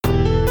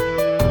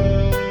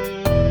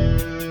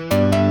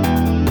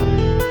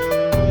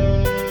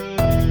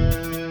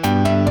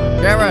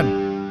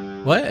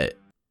What?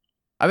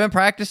 I've been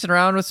practicing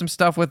around with some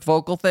stuff with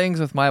vocal things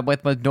with my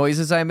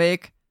noises I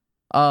make.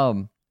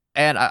 So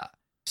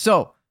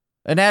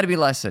anatomy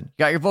lesson.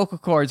 You got your vocal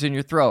cords in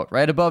your throat.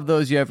 Right above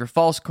those, you have your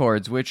false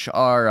cords, which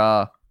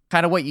are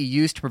kind of what you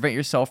use to prevent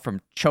yourself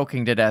from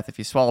choking to death. If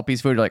you swallow a piece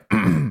of food, you're like,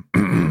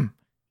 and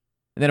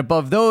then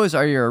above those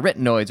are your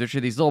arytenoids, which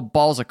are these little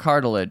balls of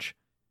cartilage.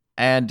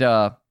 And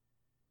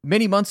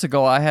many months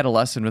ago, I had a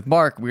lesson with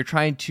Mark. We were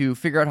trying to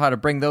figure out how to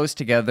bring those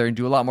together and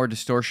do a lot more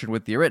distortion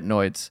with the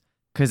arytenoids,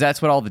 because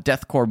that's what all the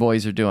deathcore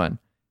boys are doing.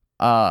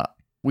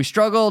 We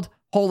struggled.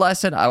 Whole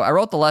lesson. I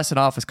wrote the lesson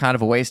off as kind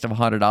of a waste of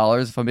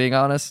 $100, if I'm being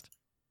honest.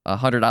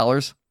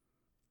 $100.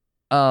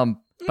 But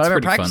I've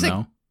been practicing.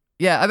 Fun,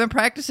 yeah, I've been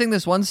practicing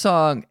this one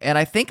song, and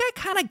I think I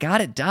kind of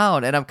got it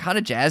down, and I'm kind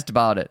of jazzed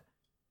about it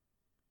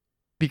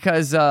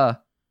because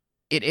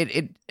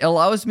it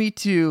allows me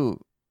to.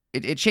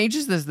 It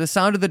changes the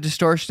sound of the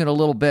distortion a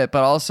little bit,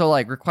 but also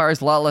like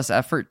requires a lot less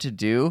effort to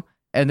do,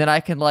 and then I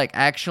can like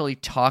actually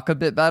talk a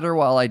bit better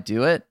while I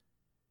do it.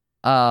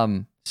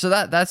 So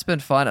that's been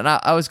fun, and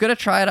I was gonna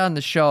try it on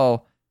the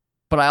show,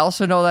 but I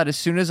also know that as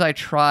soon as I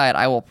try it,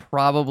 I will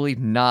probably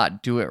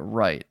not do it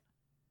right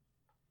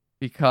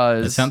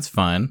because it sounds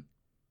fun.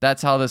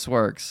 That's how this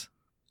works.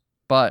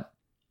 But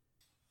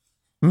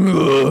that's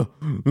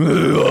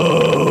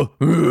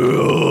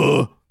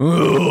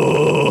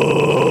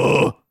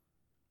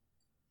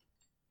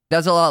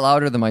a lot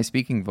louder than my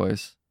speaking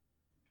voice.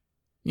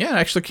 Yeah, it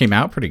actually came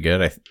out pretty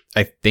good.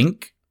 I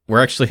think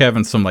we're actually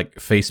having some like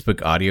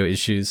Facebook audio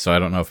issues, so I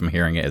don't know if I'm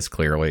hearing it as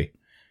clearly.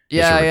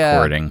 Yeah.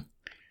 Recording.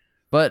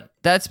 But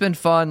that's been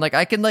fun. Like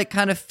I can like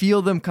kind of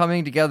feel them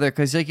coming together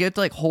because like you have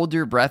to like hold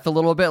your breath a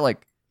little bit.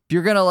 Like if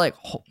you're gonna like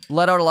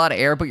let out a lot of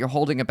air, but you're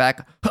holding it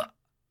back.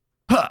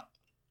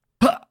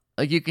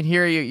 Like you can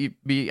hear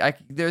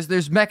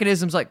there's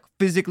mechanisms like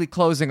physically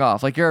closing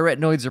off. Like your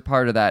arytenoids are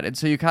part of that, and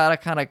so you gotta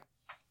kind of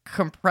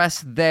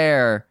compress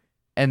there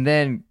and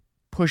then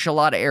push a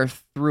lot of air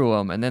through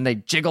them, and then they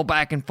jiggle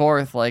back and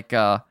forth like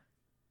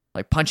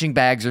punching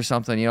bags or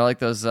something. You know, like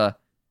those.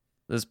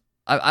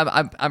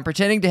 I'm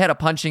pretending to hit a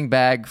punching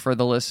bag for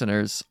the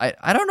listeners.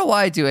 I don't know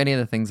why I do any of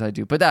the things I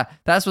do, but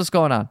that's what's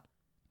going on.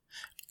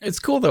 It's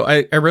cool though.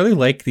 I really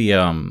like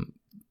the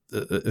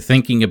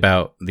thinking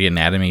about the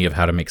anatomy of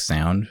how to make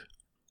sound.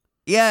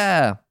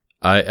 Yeah.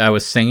 I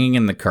was singing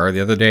in the car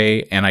the other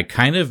day, and I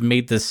kind of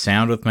made this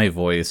sound with my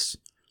voice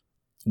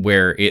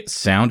where it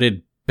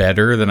sounded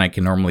better than I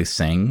can normally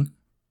sing.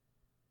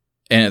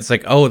 And it's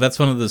like, oh, that's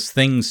one of those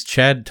things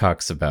Chad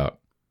talks about.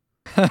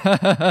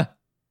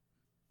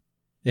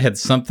 It had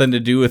something to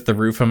do with the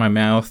roof of my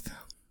mouth.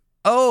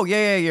 Oh,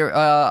 yeah. You're,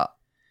 how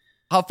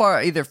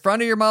far? Either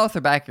front of your mouth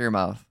or back of your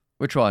mouth?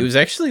 Which one? It was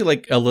actually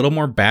like a little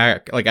more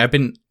back. Like I've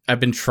been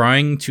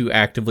trying to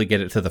actively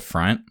get it to the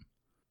front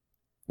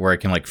where I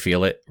can like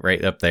feel it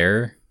right up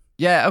there.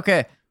 Yeah,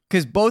 okay.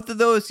 Because both of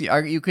those,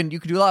 you can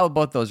do a lot with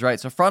both those, right?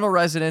 So frontal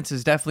resonance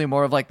is definitely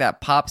more of like that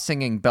pop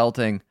singing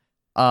belting.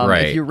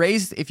 Right.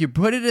 If you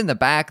put it in the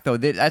back though,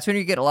 that's when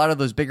you get a lot of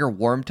those bigger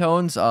warm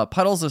tones.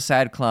 Puddles of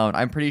Sad Clown,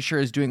 I'm pretty sure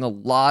is doing a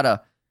lot of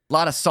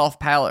soft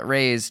palate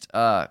raised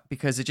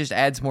because it just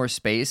adds more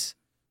space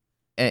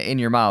in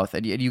your mouth,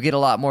 and you get a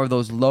lot more of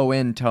those low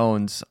end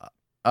tones.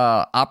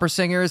 Opera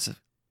singers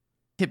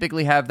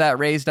typically have that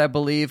raised, I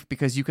believe,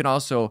 because you can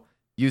also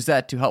use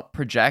that to help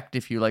project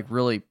if you like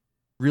really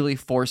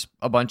force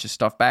a bunch of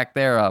stuff back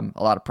there, a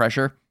lot of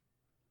pressure.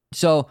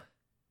 So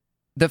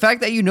the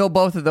fact that you know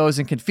both of those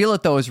and can feel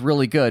it though is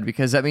really good,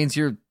 because that means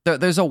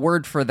there's a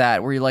word for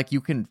that where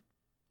you can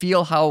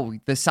feel how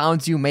the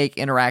sounds you make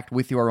interact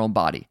with your own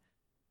body.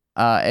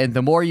 And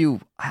the more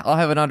I'll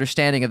have an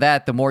understanding of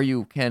that, the more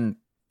you can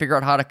figure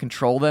out how to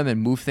control them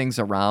and move things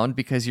around,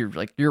 because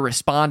you're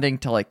responding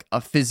to like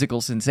a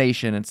physical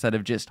sensation instead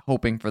of just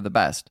hoping for the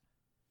best.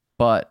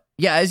 But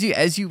yeah,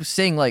 as you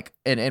sing like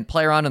and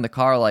play around in the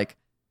car, like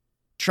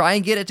try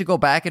and get it to go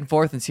back and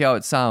forth and see how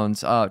it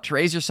sounds. To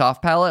raise your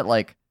soft palate,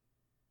 like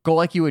go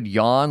like you would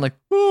yawn, like,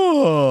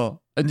 oh,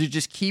 and you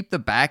just keep the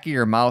back of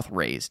your mouth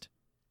raised.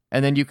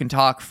 And then you can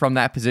talk from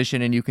that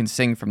position and you can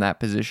sing from that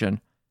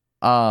position.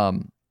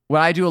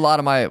 When I do a lot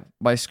of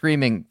my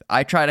screaming,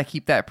 I try to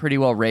keep that pretty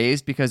well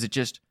raised, because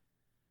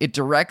it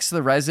directs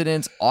the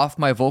resonance off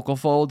my vocal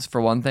folds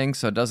for one thing,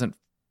 so it doesn't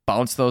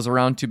bounce those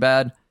around too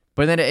bad.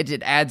 But then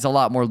it adds a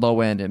lot more low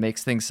end. It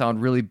makes things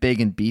sound really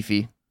big and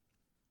beefy.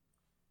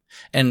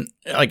 And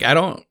like, I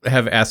don't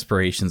have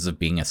aspirations of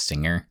being a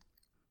singer.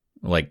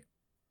 Like,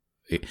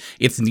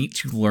 it's neat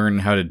to learn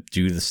how to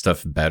do the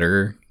stuff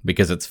better,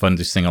 because it's fun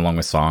to sing along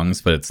with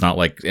songs, but it's not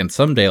like, and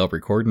someday I'll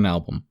record an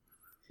album.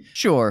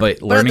 Sure.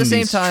 But learning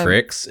these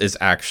tricks is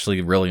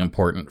actually really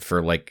important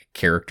for like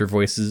character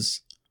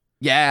voices.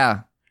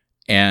 Yeah.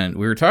 And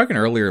we were talking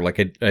earlier, like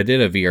I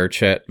did a VR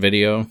chat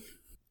video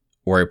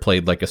where I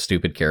played like a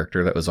stupid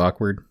character that was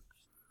awkward.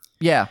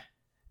 Yeah.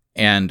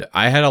 And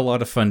I had a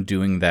lot of fun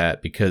doing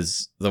that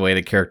because the way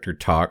the character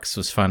talks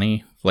was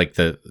funny, like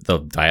the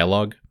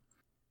dialogue.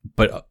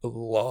 But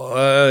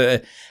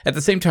at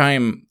the same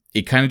time,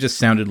 it kind of just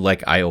sounded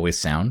like I always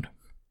sound.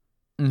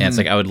 And it's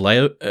like I would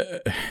like,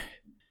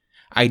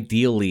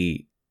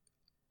 ideally,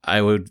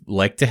 I would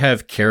like to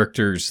have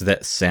characters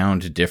that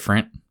sound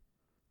different.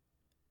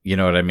 You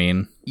know what I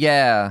mean?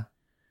 Yeah.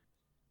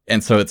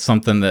 And so it's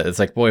something that it's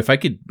like, boy, if I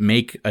could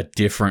make a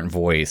different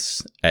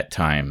voice at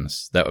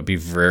times, that would be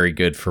very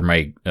good for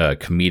my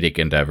comedic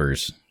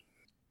endeavors.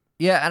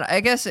 Yeah, and I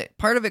guess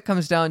part of it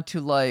comes down to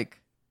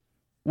like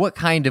what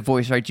kind of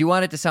voice, right? Do you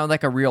want it to sound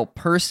like a real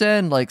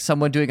person, like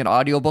someone doing an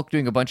audiobook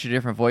doing a bunch of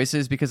different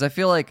voices? Because I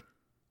feel like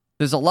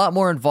there's a lot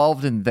more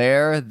involved in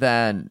there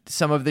than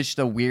some of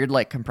the weird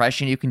like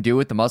compression you can do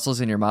with the muscles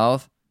in your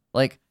mouth.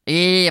 Like,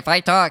 if I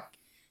talk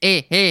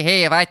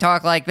if I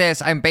talk like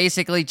this, I'm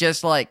basically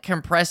just like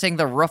compressing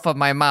the roof of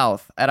my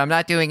mouth and I'm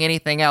not doing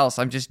anything else.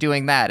 I'm just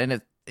doing that.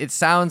 And it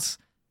sounds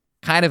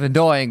kind of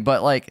annoying,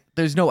 but like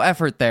there's no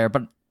effort there.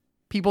 But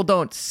people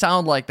don't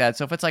sound like that.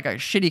 So if it's like a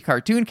shitty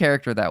cartoon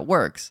character, that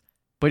works.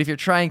 But if you're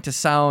trying to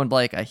sound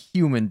like a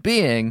human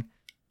being,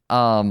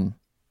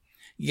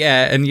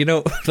 yeah, and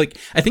like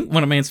I think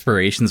one of my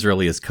inspirations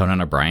really is Conan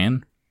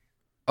O'Brien.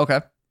 Okay.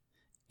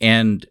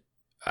 And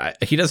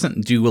he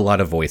doesn't do a lot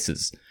of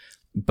voices.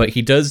 But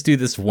he does do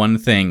this one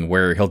thing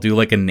where he'll do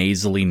like a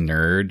nasally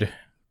nerd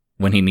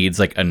when he needs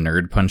like a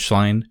nerd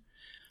punchline.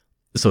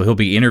 So he'll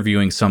be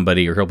interviewing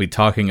somebody or he'll be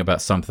talking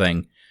about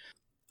something.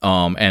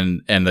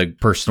 And the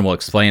person will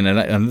explain,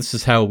 and this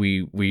is how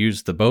we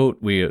use the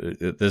boat.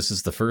 This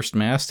is the first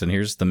mast, and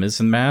here's the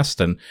mizzen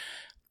mast, and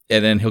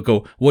then he'll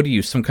go, "What are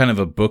you, some kind of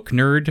a book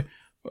nerd?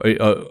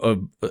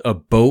 A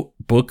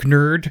book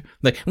nerd?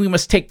 Like, we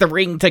must take the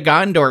ring to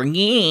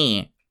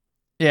Gondor."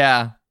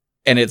 Yeah.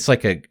 And it's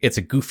like it's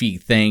a goofy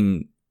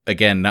thing,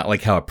 again, not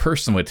like how a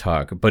person would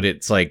talk, but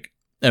it's like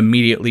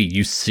immediately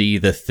you see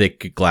the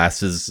thick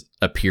glasses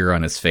appear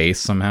on his face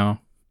somehow.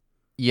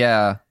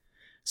 Yeah.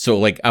 So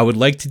like I would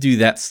like to do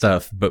that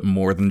stuff, but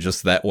more than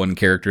just that one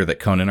character that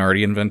Conan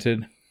already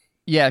invented.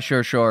 Yeah,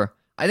 sure.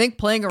 I think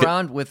playing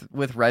around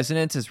with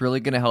resonance is really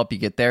going to help you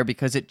get there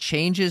because it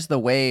changes the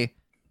way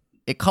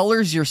it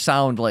colors your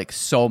sound like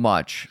so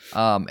much.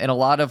 And a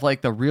lot of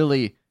like the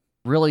really,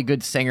 really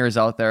good singers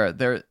out there,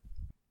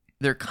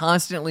 they're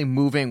constantly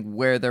moving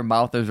where their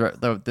mouth is,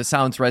 the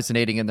sound's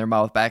resonating in their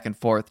mouth back and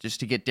forth just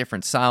to get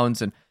different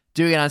sounds and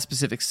doing it on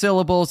specific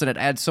syllables, and it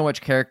adds so much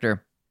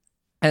character.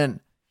 And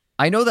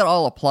I know that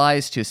all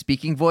applies to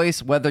speaking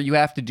voice, whether you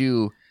have to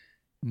do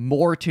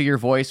more to your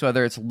voice,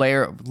 whether it's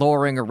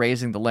lowering or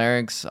raising the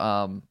larynx,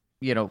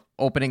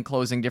 opening,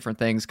 closing different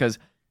things, because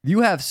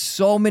you have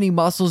so many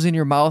muscles in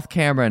your mouth,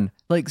 Cameron,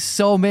 like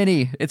so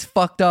many. It's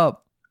fucked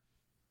up.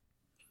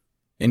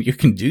 And you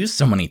can do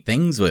so many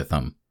things with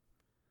them.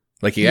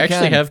 Like, you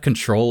actually have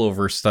control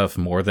over stuff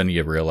more than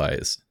you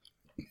realize.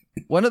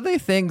 One of the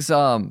things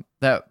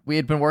that we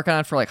had been working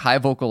on for, like, high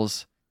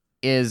vocals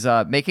is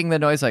making the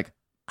noise like,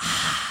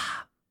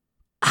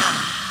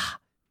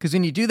 because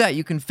when you do that,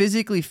 you can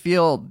physically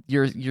feel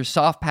your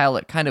soft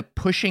palate kind of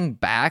pushing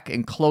back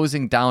and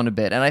closing down a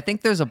bit. And I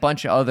think there's a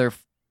bunch of other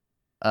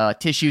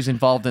tissues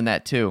involved in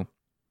that, too.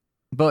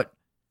 But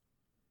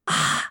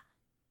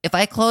if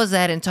I close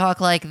that and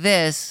talk like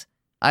this,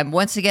 I'm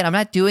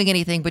not doing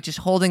anything but just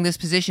holding this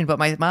position, but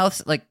my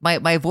mouth, like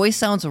my voice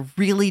sounds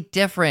really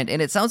different, and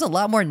it sounds a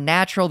lot more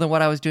natural than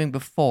what I was doing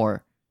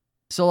before.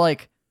 So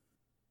like,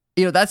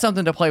 that's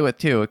something to play with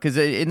too,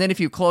 and then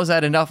if you close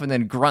that enough and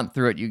then grunt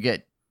through it, you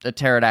get a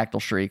pterodactyl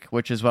shriek,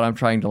 which is what I'm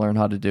trying to learn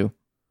how to do.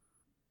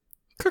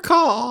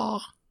 Caw-caw.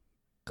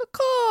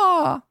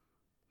 Caw-caw.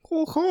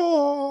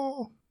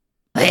 Caw-caw.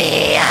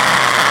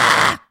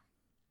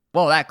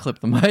 Whoa, that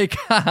clipped the mic.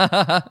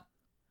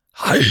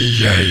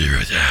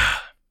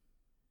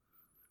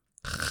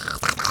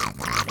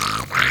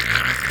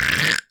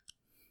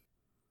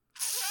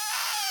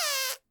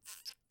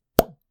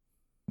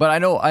 But I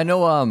know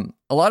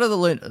a lot of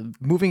the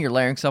moving your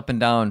larynx up and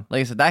down, like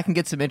I said, that can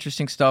get some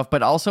interesting stuff,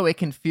 but also it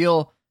can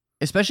feel,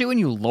 especially when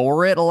you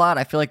lower it a lot,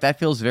 I feel like that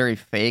feels very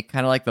fake,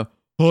 kind of like the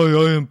 "Hi,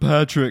 I am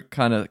Patrick"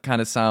 kind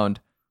of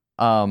sound.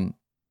 It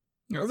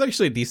was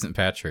actually a decent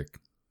Patrick.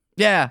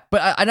 Yeah,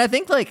 but I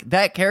think like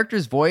that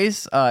character's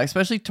voice,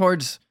 especially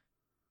towards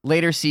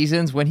later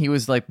seasons when he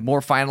was like more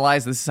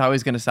finalized, this is how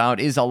he's going to sound,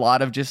 is a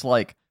lot of just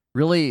like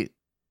really,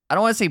 I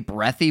don't want to say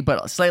breathy,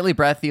 but slightly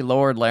breathy,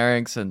 lowered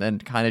larynx, and then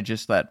kind of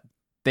just that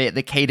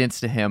the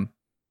cadence to him.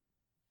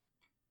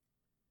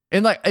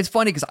 And like, it's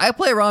funny because I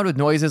play around with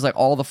noises like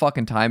all the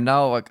fucking time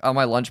now. Like on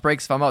my lunch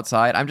breaks, if I'm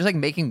outside, I'm just like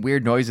making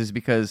weird noises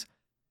because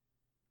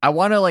I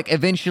want to like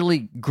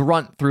eventually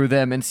grunt through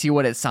them and see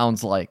what it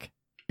sounds like.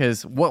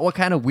 Because what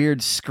kind of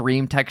weird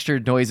scream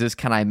textured noises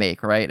can I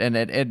make, right?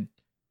 And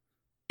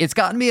it's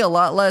gotten me a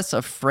lot less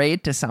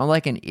afraid to sound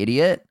like an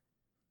idiot,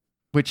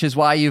 which is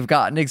why you've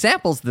gotten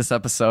examples this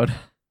episode.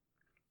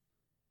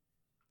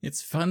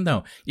 It's fun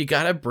though. You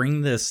gotta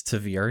bring this to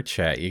VR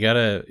chat. You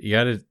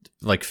gotta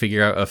like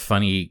figure out a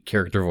funny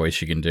character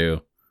voice you can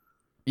do.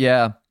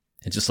 Yeah.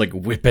 And just like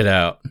whip it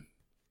out.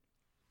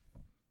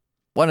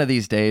 One of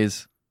these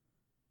days.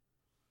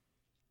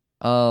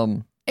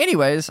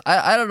 Anyways,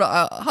 I don't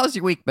know. How's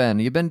your week been?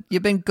 You've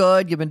been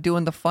good. You've been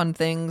doing the fun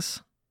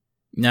things.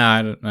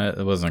 Nah,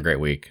 it wasn't a great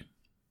week.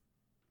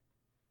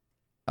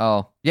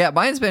 Oh, yeah,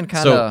 mine's been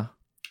kind of...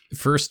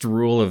 First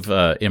rule of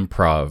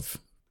improv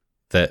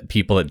that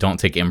people that don't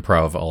take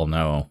improv all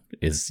know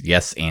is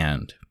yes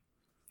and.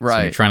 Right.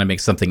 So you're trying to make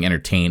something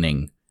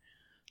entertaining.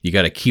 You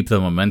got to keep the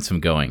momentum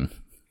going,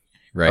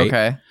 right?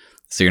 Okay.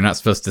 So you're not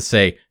supposed to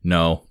say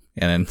no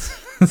and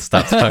then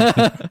stop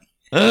talking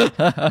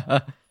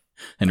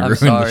and ruin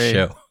the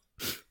show.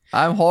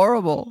 I'm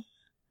horrible.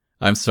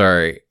 I'm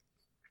sorry.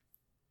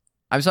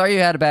 I'm sorry you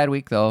had a bad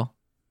week, though.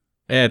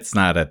 It's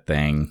not a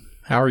thing.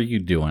 How are you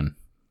doing?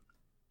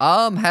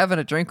 I'm having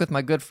a drink with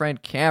my good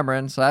friend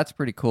Cameron, so that's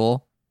pretty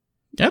cool.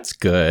 That's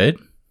good.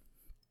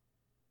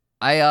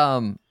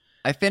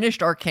 I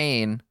finished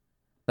Arcane,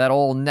 that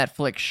old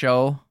Netflix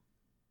show.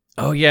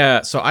 Oh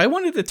yeah, so I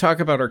wanted to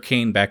talk about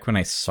Arcane back when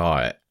I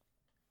saw it.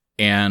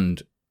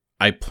 And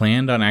I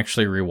planned on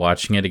actually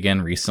rewatching it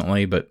again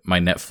recently, but my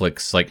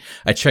Netflix, like,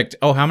 I checked,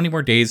 how many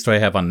more days do I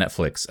have on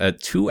Netflix?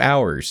 2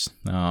 hours.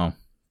 Oh,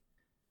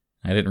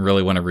 I didn't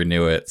really want to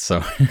renew it,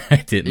 so I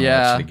didn't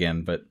watch it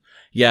again. But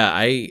yeah,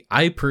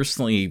 I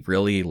personally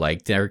really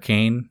liked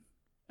Arcane.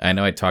 I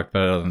know I talked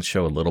about it on the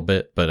show a little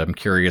bit, but I'm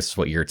curious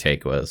what your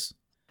take was.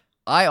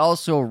 I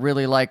also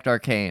really liked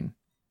Arcane.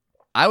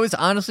 I was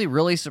honestly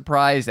really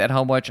surprised at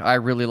how much I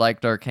really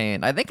liked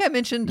Arcane. I think I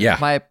mentioned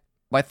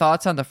my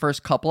thoughts on the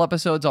first couple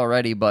episodes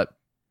already, but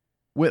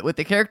with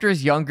the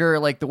characters younger,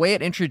 like the way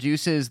it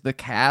introduces the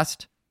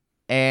cast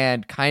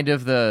and kind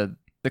of the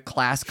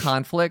class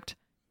conflict,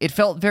 it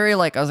felt very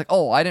like, I was like,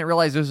 oh, I didn't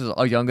realize this was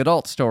a young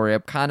adult story.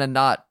 I'm kind of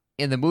not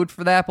in the mood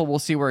for that, but we'll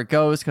see where it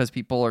goes because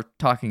people are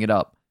talking it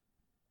up.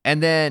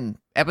 And then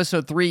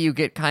episode 3, you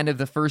get kind of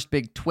the first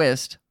big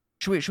twist.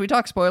 Should we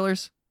talk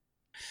spoilers?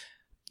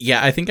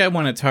 Yeah, I think I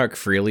want to talk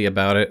freely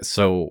about it.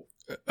 So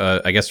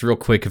I guess real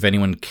quick, if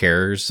anyone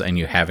cares and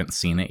you haven't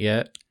seen it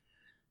yet,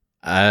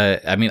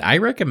 I mean, I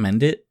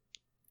recommend it.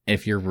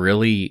 If you're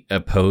really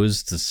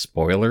opposed to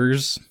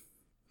spoilers,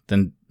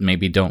 then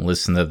maybe don't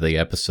listen to the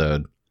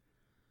episode.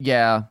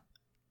 Yeah.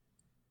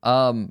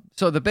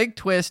 So the big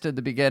twist at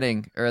the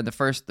beginning, or in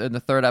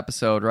the third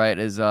episode, right,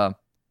 is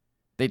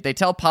they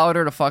tell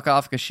Powder to fuck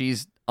off because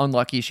she's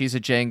unlucky. She's a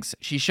jinx.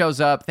 She shows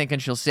up thinking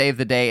she'll save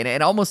the day, and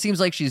it almost seems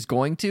like she's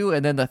going to,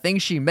 and then the thing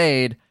she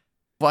made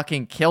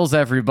fucking kills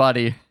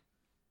everybody,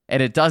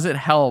 and it doesn't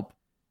help.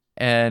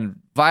 And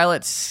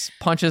Violet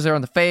punches her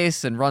in the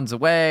face and runs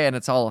away, and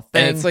it's all a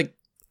thing. And it's like,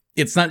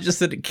 it's not just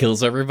that it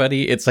kills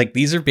everybody. It's like,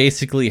 these are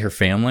basically her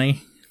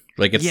family.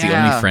 Like, it's the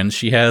only friends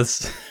she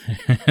has.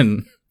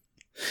 And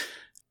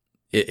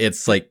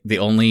it's like the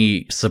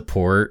only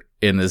support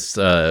in this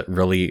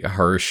really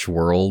harsh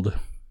world.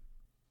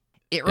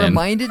 It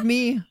reminded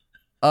me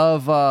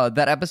of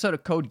that episode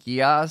of Code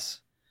Geass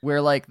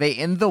where, like, they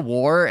end the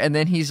war, and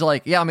then he's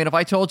like, yeah, I mean, if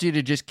I told you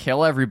to just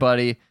kill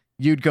everybody,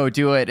 you'd go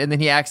do it. And then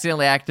he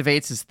accidentally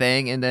activates his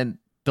thing, and then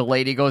the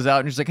lady goes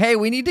out and she's like, hey,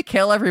 we need to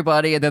kill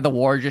everybody. And then the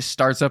war just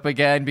starts up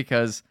again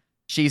because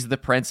she's the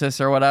princess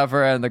or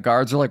whatever. And the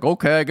guards are like,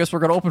 okay, I guess we're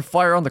going to open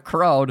fire on the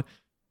crowd.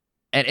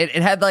 And it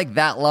had like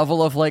that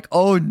level of like,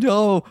 oh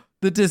no,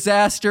 the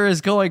disaster is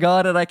going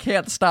on and I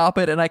can't stop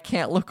it and I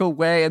can't look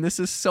away. And this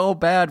is so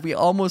bad. We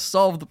almost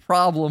solved the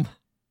problem.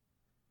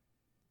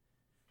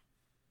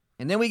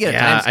 And then we get a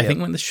time skip. I think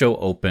when the show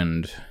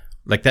opened,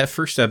 like that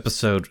first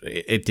episode,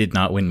 it did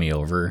not win me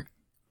over.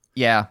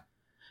 Yeah.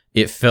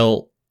 It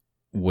felt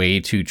way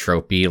too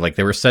tropey. Like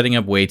they were setting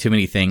up way too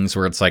many things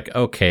where it's like,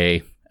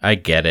 okay, I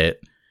get it.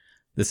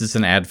 This is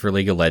an ad for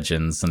League of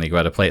Legends and they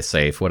got to play it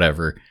safe,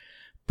 whatever.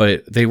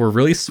 But they were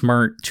really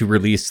smart to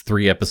release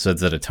 3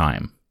 episodes at a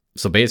time.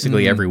 So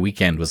basically every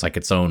weekend was like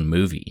its own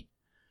movie.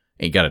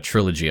 And you got a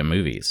trilogy of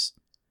movies.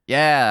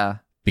 Yeah.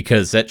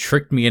 Because that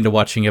tricked me into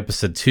watching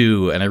episode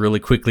 2, and I really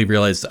quickly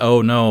realized,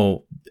 oh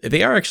no,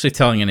 they are actually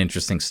telling an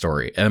interesting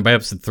story. And by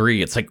episode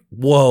 3, it's like,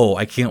 whoa,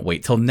 I can't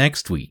wait till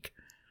next week.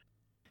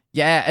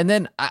 Yeah, and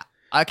then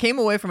I came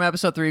away from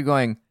episode 3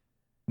 going,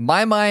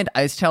 my mind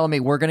is telling me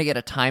we're going to get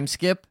a time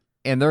skip,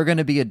 and they're going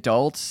to be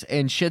adults,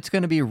 and shit's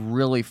going to be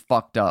really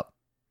fucked up.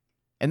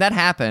 And that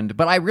happened,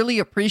 but I really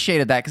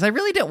appreciated that, because I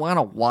really didn't want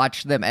to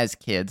watch them as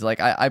kids. Like,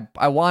 I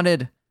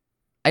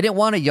didn't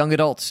want a young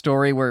adult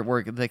story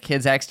where the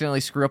kids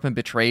accidentally screw up and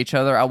betray each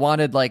other. I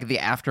wanted, like, the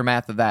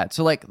aftermath of that.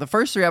 So, like, the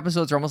first 3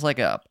 episodes are almost like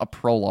a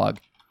prologue.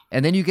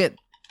 And then you get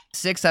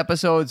 6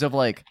 episodes of,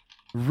 like,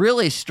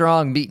 really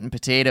strong meat and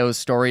potatoes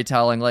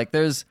storytelling. Like,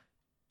 there's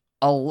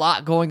a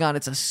lot going on.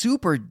 It's a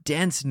super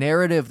dense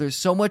narrative. There's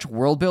so much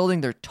world building.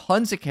 There are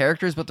tons of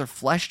characters, but they're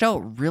fleshed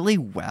out really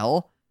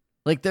well.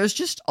 Like, there's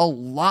just a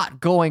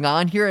lot going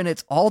on here, and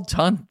it's all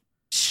done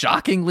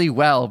shockingly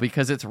well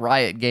because it's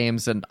Riot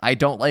Games and I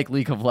don't like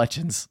League of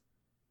Legends.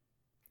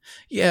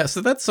 Yeah,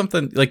 so that's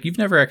something like you've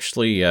never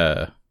actually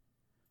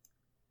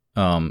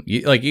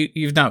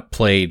you've not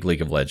played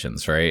League of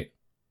Legends, right?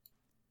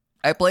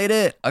 I played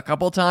it a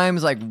couple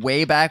times, like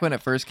way back when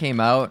it first came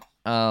out,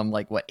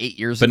 8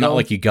 years ago. But not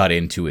like you got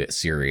into it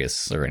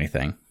serious or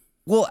anything.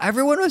 Well,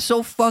 everyone was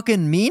so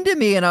fucking mean to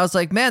me and I was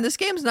like, man, this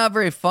game's not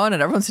very fun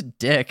and everyone's a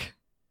dick.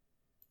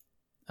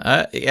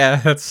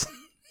 Yeah,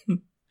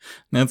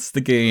 That's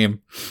the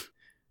game.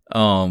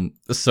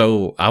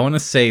 So I want to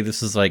say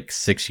this is like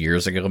 6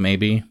 years ago,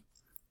 maybe.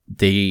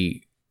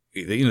 They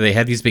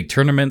had these big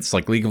tournaments.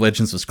 Like League of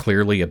Legends was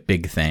clearly a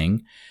big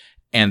thing,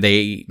 and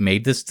they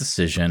made this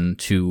decision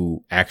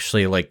to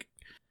actually like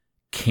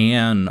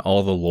can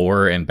all the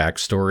lore and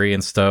backstory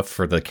and stuff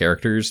for the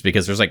characters,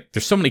 because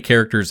there's so many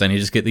characters and you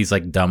just get these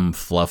like dumb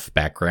fluff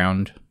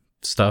background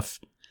stuff.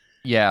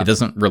 Yeah. It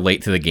doesn't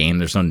relate to the game.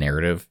 There's no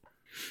narrative.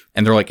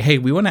 And they're like, hey,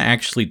 we want to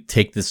actually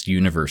take this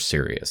universe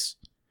serious.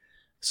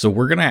 So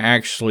we're going to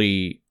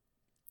actually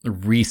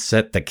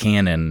reset the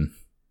canon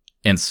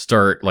and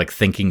start like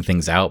thinking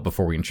things out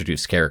before we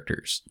introduce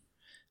characters.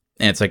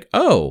 And it's like,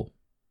 oh,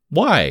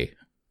 why?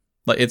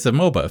 Like, it's a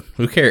MOBA.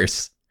 Who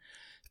cares?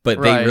 But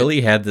They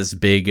really had this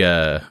big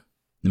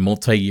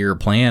multi-year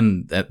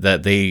plan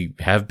that they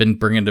have been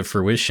bringing to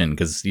fruition,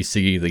 because you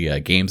see the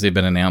games they've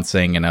been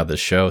announcing and now the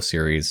show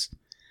series.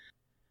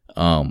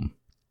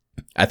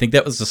 I think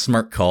that was a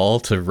smart call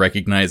to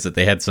recognize that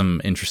they had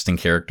some interesting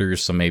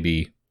characters, so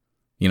maybe,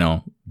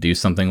 do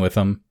something with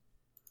them.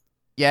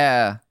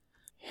 Yeah.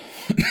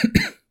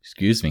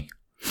 Excuse me.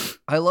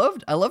 I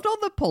loved all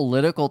the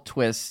political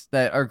twists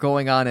that are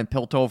going on in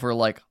Piltover,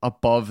 like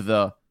above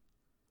the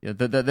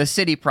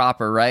city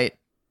proper, right?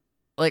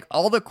 Like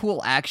all the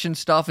cool action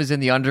stuff is in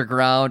the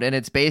underground, and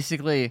it's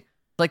basically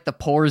like the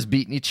poors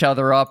beating each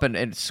other up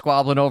and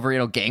squabbling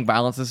over, gang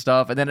violence and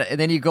stuff. And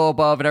then you go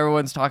above and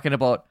everyone's talking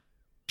about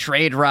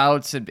trade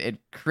routes and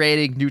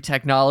creating new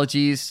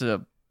technologies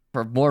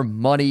for more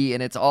money,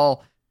 and it's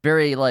all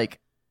very like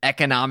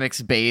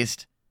economics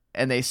based.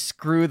 And they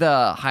screw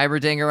the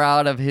Heimerdinger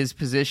out of his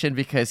position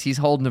because he's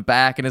holding it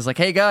back and is like,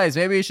 hey guys,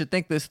 maybe we should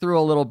think this through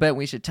a little bit.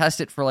 We should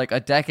test it for like a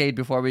decade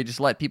before we just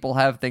let people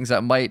have things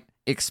that might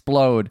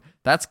explode.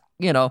 That's,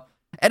 and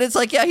it's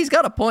like, yeah, he's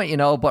got a point,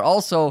 but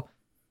also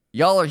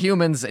y'all are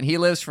humans and he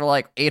lives for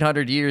like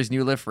 800 years and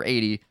you live for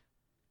 80.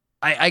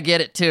 I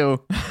get it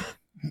too.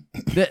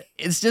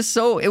 It's just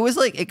so, it was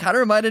like, it kind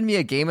of reminded me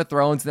of Game of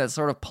Thrones in that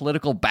sort of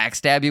political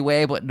backstabby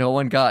way, but no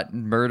one got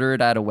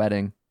murdered at a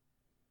wedding.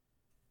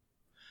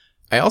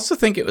 I also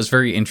think it was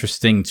very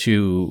interesting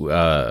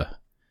to,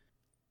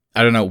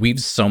 weave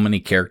so many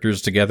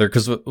characters together.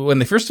 Because when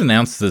they first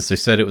announced this, they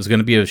said it was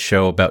going to be a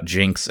show about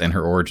Jinx and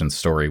her origin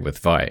story with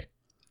Vi.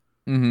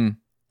 Mm-hmm.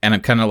 And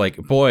I'm kind of like,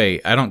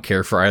 boy, I don't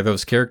care for either of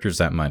those characters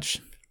that much.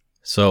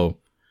 So,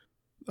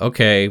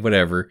 okay,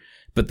 whatever.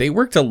 But they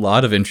worked a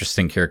lot of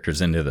interesting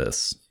characters into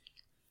this.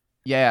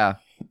 Yeah.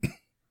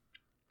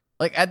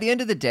 Like, at the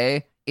end of the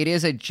day, it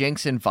is a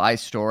Jinx and Vi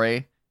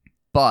story,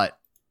 but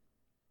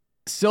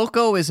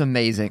Silco is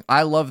amazing.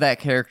 I love that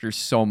character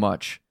so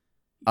much.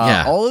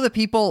 Yeah. All of the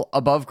people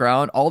above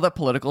ground, all that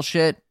political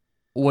shit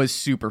was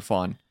super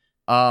fun.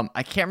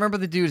 I can't remember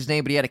the dude's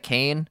name, but he had a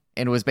cane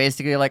and was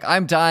basically like,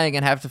 I'm dying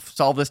and have to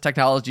solve this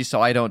technology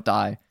so I don't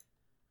die.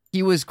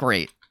 He was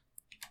great.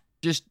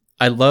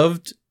 I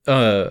loved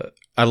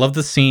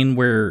the scene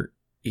where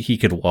he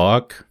could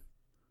walk.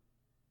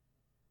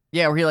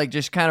 Yeah, where he like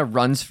just kind of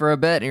runs for a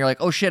bit and you're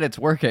like, oh shit, it's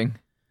working.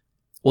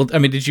 Well, I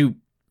mean, did you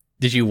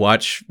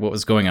watch what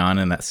was going on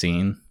in that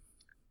scene?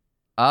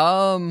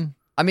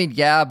 I mean,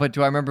 yeah, but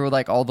do I remember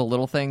like all the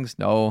little things?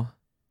 No.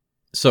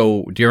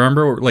 So, do you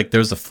remember like there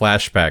was a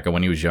flashback of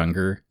when he was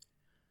younger?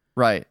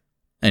 Right.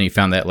 And he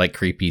found that like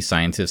creepy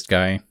scientist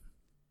guy?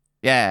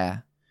 Yeah.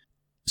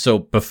 So,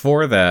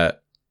 before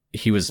that,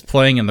 he was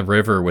playing in the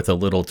river with a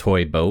little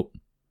toy boat.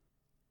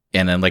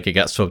 And then like it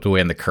got swept away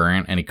in the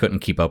current and he couldn't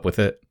keep up with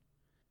it.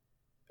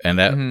 And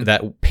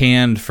that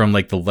panned from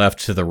like the left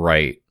to the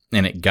right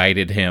and it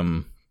guided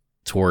him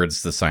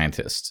towards the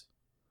scientist.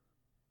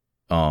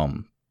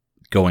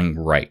 Going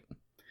right.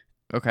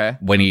 Okay.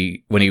 When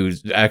he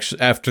was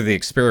actually after the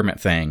experiment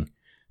thing,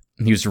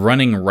 he was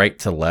running right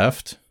to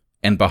left,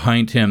 and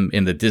behind him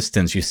in the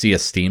distance you see a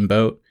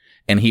steamboat,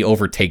 and he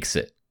overtakes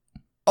it.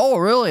 Oh,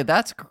 really?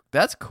 That's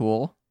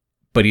cool.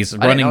 But he's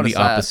running the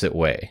opposite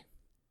way.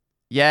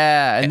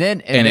 Yeah, and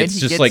then it's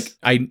just like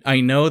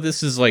I know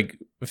this is like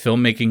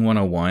filmmaking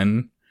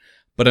 101,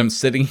 but I'm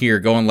sitting here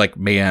going like,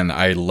 man,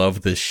 I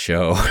love this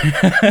show.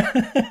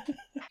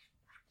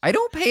 I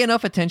don't pay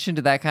enough attention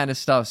to that kind of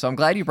stuff, so I'm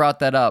glad you brought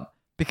that up.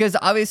 Because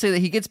obviously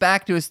he gets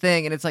back to his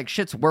thing, and it's like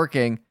shit's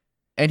working,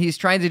 and he's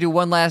trying to do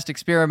one last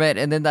experiment,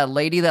 and then that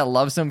lady that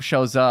loves him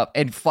shows up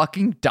and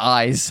fucking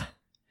dies.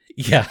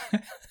 Yeah.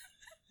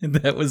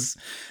 That was...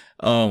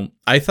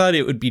 I thought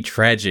it would be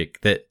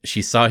tragic that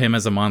she saw him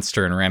as a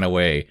monster and ran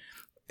away,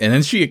 and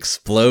then she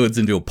explodes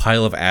into a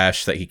pile of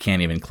ash that he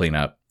can't even clean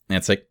up. And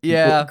it's like,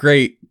 yeah, well,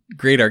 great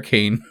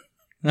Arcane.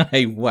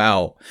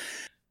 Wow.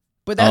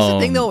 But that's the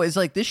thing, though, is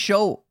like this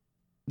show,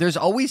 there's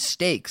always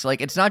stakes.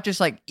 Like, it's not just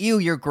like, ew,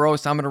 you're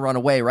gross, I'm going to run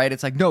away, right?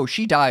 It's like, no,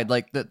 she died.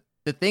 Like, the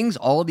things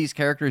all of these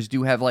characters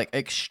do have, like,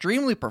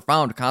 extremely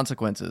profound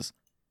consequences.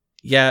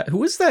 Yeah, who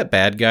was that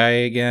bad guy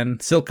again?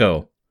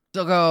 Silco.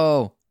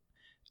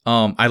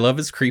 I love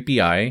his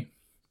creepy eye.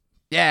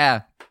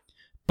 Yeah.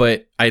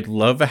 But I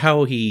love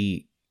how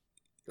he's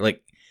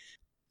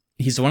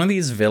one of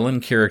these villain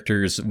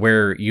characters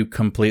where you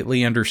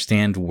completely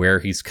understand where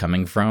he's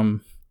coming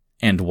from.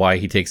 and why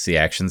he takes the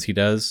actions he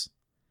does.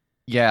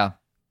 Yeah.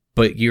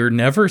 But you're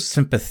never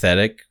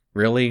sympathetic,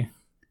 really.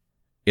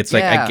 It's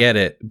like, I get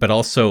it, but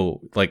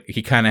also, like,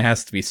 he kind of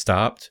has to be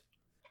stopped.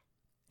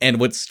 And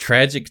what's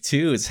tragic,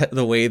 too, is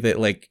the way that,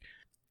 like,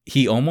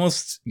 he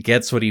almost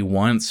gets what he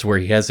wants, where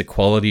he has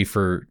equality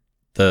for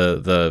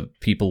the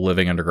people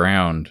living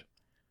underground,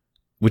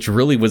 which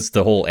really was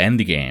the whole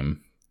end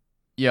game.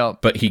 Yep.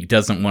 But he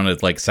doesn't want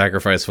to, like,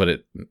 sacrifice what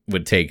it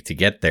would take to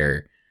get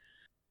there.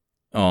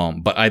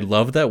 But I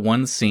love that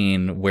one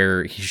scene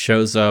where he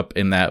shows up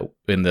in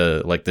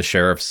the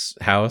sheriff's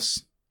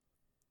house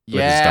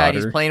with his daughter.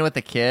 He's playing with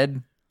the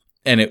kid.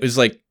 And it was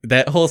like,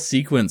 that whole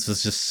sequence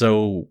was just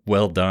so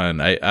well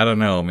done. I don't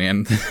know,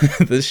 man.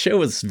 This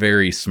show is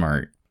very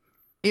smart.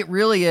 It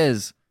really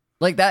is.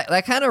 Like,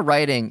 that kind of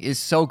writing is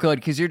so good,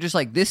 because you're just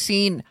like, this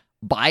scene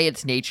by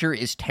its nature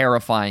is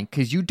terrifying,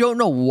 because you don't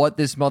know what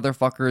this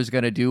motherfucker is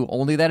going to do,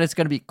 only that it's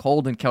going to be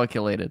cold and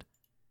calculated.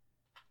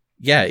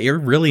 Yeah, you're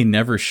really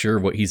never sure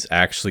what he's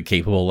actually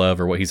capable of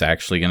or what he's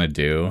actually going to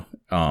do.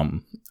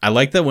 I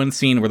like that one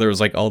scene where there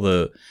was like all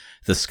the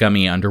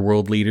scummy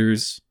underworld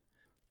leaders,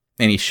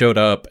 and he showed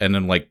up and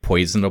then like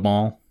poisoned them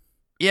all.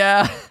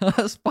 Yeah,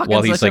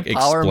 while he's like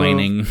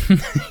explaining,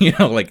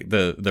 like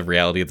the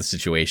reality of the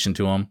situation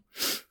to him.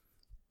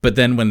 But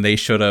then when they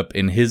showed up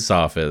in his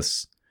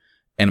office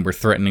and were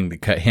threatening to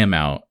cut him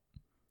out,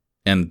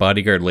 and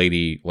bodyguard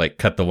lady like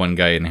cut the one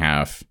guy in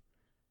half,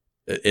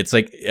 it's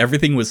like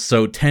everything was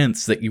so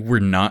tense that you were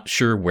not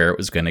sure where it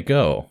was going to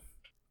go.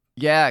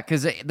 Yeah,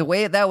 because the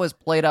way that was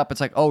played up,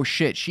 it's like, oh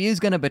shit, she is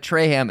going to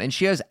betray him, and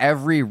she has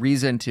every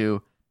reason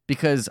to,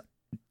 because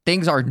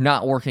things are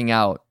not working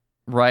out,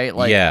 right?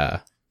 Like, yeah.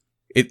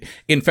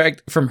 In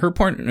fact, from her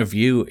point of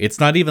view, it's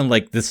not even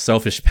like this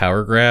selfish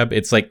power grab.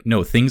 It's like,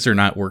 no, things are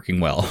not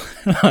working well.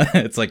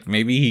 It's like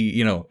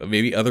maybe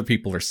maybe other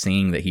people are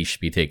seeing that he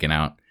should be taken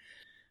out.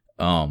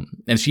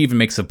 And she even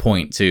makes a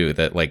point too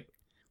that like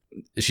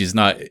she's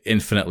not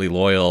infinitely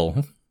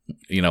loyal,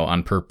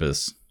 on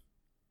purpose.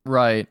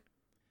 Right.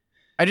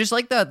 I just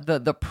like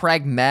the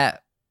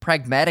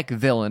pragmatic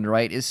villain,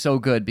 right, is so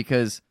good,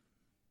 because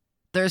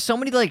there's so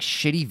many like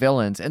shitty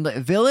villains, and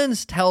the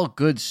villains tell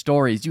good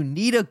stories. You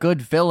need a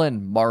good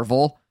villain,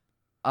 Marvel.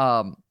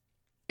 And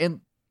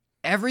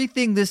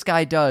everything this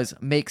guy does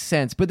makes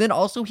sense. But then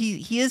also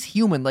he is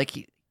human.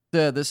 Like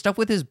the stuff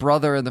with his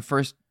brother in the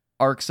first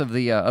arcs of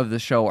the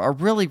show are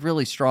really,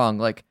 really strong.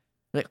 Like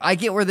I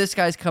get where this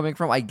guy's coming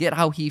from. I get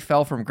how he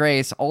fell from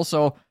grace.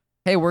 Also,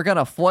 hey, we're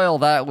gonna foil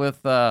that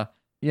with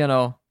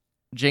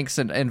Jinx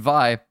and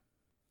Vi.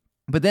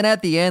 But then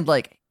at the end,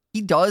 like,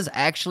 he does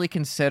actually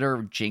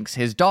consider Jinx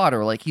his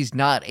daughter. Like, he's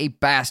not a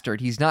bastard.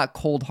 He's not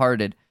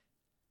cold-hearted.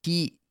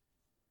 He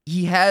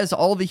has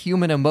all the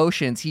human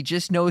emotions. He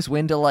just knows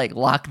when to, like,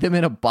 lock them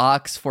in a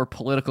box for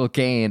political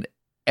gain.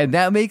 And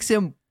that makes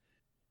him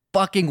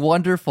fucking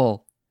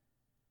wonderful.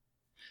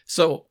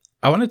 So,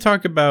 I want to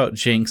talk about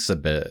Jinx a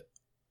bit.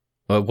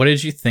 What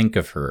did you think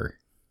of her?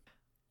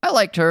 I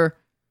liked her.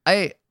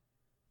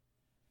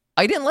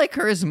 I didn't like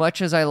her as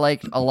much as I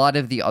liked a lot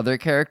of the other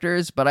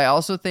characters, but I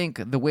also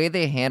think the way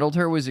they handled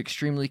her was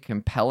extremely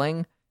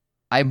compelling.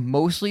 I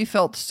mostly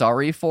felt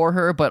sorry for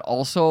her, but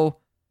also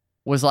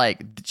was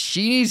like,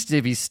 she needs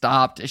to be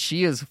stopped.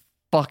 She is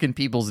fucking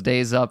people's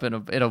days up in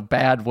a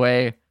bad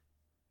way.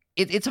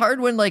 It's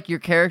hard when like your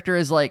character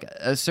is like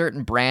a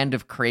certain brand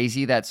of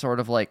crazy that's sort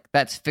of like,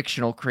 that's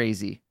fictional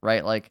crazy,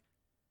 right? Like,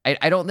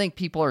 I don't think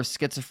people are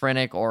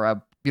schizophrenic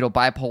or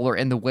bipolar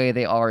in the way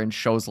they are in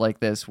shows like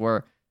this,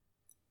 where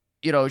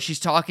she's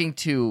talking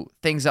to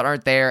things that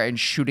aren't there and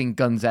shooting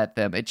guns at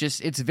them.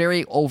 It's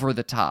very over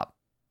the top.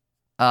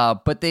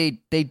 But they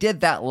did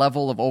that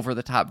level of over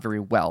the top very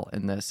well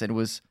in this. It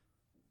was,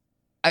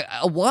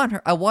 I want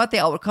the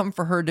outcome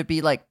for her to be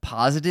like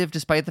positive,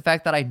 despite the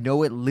fact that I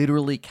know it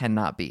literally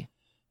cannot be.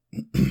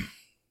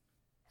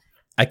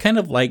 I kind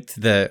of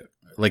liked that,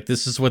 like,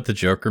 this is what the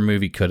Joker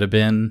movie could have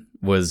been,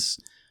 was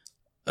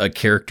a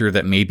character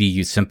that maybe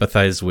you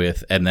sympathize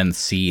with and then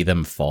see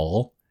them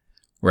fall,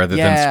 rather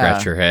than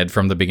scratch your head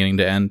from the beginning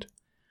to end.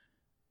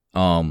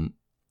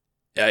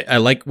 I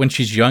like when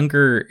she's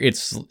younger,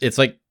 it's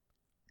like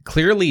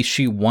clearly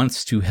she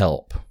wants to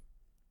help,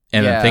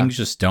 and then things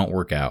just don't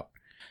work out.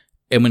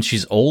 And when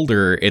she's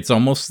older, it's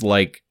almost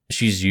like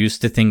she's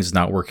used to things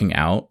not working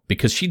out,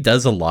 because she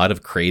does a lot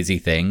of crazy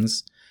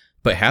things,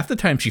 but half the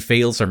time she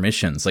fails her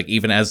missions. Like,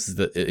 even as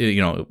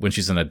when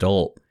she's an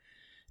adult,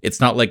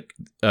 it's not like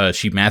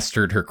she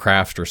mastered her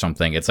craft or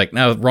something. It's like,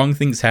 no, wrong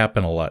things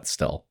happen a lot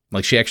still.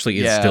 Like, she actually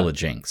is still a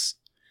Jinx.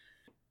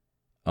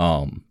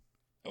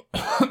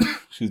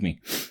 Excuse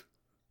me.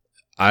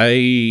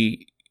 I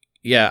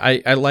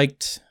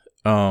liked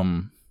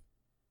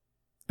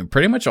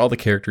pretty much all the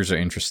characters are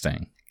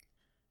interesting,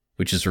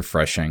 which is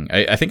refreshing.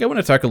 I think I want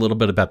to talk a little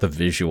bit about the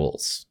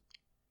visuals.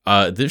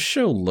 This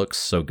show looks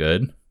so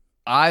good.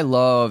 I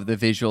love the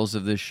visuals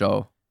of this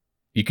show.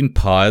 You can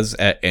pause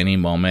at any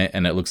moment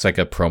and it looks like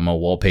a promo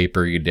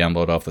wallpaper you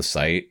download off the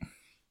site.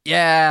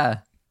 Yeah.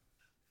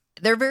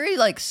 They're very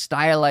like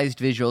stylized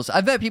visuals.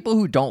 I've met people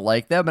who don't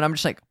like them, and I'm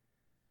just like,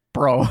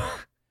 bro.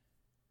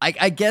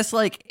 I guess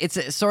like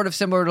it's sort of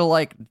similar to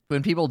like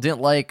when people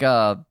didn't like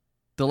The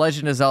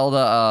Legend of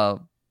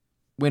Zelda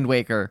Wind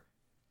Waker.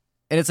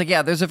 And it's like,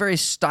 yeah, there's a very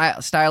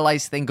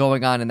stylized thing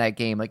going on in that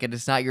game. Like, it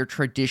is not your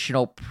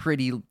traditional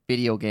pretty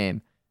video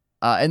game.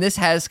 And this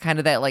has kind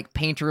of that, like,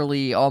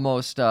 painterly,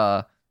 almost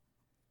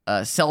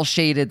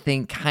cel-shaded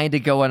thing kind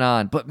of going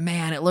on. But,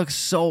 man, it looks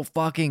so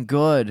fucking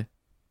good.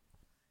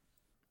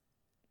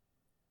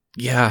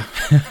 Yeah.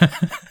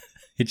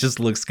 It just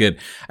looks good.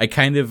 I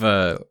kind of,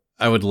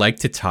 I would like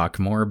to talk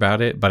more about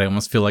it, but I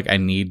almost feel like I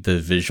need the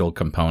visual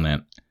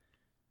component.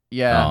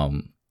 Yeah.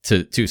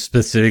 To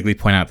specifically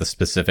point out the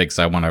specifics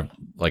I want to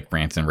like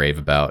rant and rave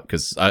about,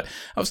 because I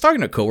was talking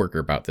to a coworker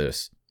about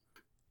this,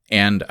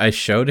 and I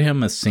showed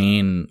him a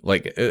scene,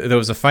 like there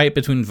was a fight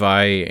between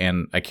Vi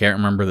and I can't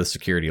remember the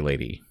security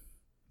lady,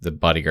 the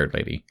bodyguard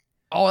lady.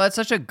 Oh, that's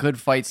such a good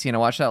fight scene. I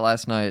watched that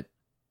last night.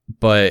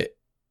 But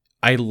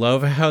I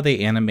love how they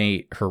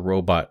animate her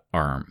robot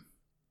arm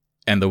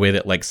and the way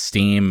that like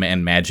steam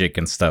and magic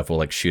and stuff will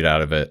like shoot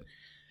out of it.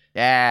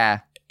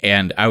 Yeah.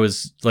 And I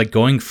was like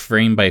going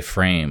frame by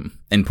frame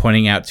and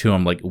pointing out to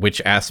him like which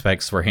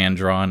aspects were hand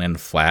drawn and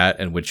flat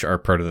and which are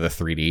part of the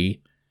 3D.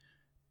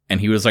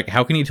 And he was like,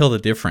 "How can you tell the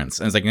difference?"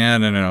 And I was like,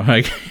 no.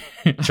 Like,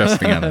 trust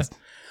me on this.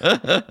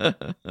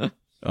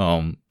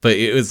 But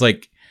it was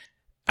like,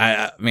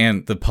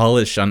 man, the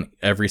polish on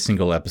every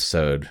single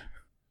episode.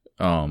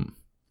 Well,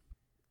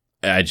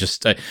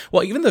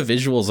 even the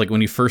visuals, like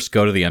when you first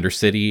go to the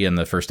Undercity in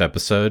the first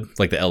episode,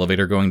 like the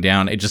elevator going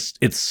down,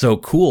 it's so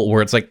cool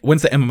where it's like,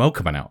 when's the MMO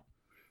coming out?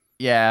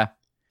 Yeah.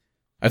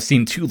 I've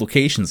seen 2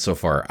 locations so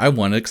far. I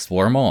want to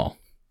explore them all.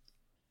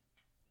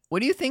 What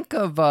do you think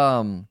of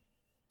some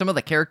of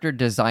the character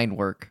design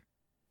work?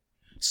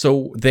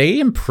 So they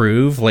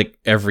improve like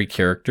every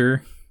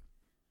character.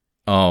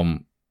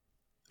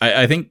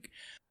 I think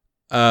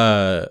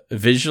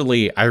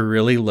visually, I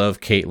really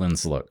love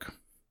Caitlin's look.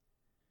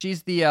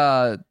 She's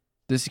the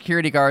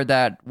security guard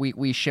that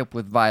we ship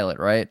with Violet,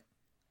 right?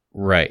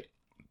 Right.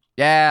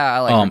 Yeah, I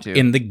like her too.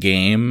 In the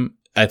game,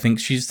 I think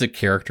she's the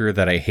character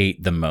that I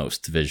hate the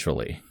most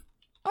visually.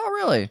 Oh,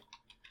 really?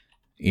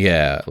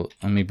 Yeah,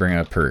 let me bring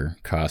up her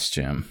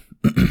costume.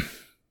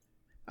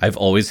 I've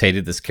always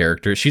hated this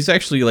character. She's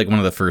actually like one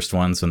of the first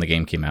ones when the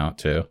game came out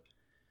too.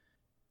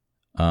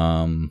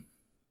 I'm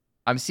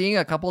seeing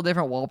a couple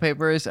different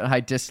wallpapers and I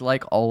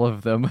dislike all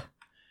of them.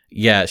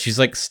 Yeah, she's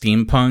like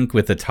steampunk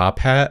with a top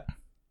hat.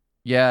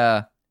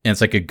 Yeah. And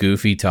it's like a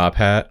goofy top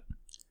hat.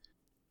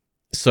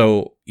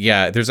 So,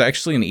 yeah, there's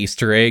actually an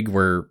Easter egg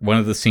where one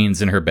of the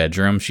scenes in her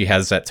bedroom, she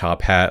has that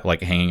top hat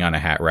like hanging on a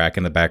hat rack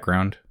in the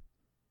background.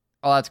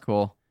 Oh, that's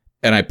cool.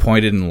 And I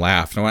pointed and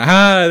laughed. And I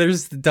went,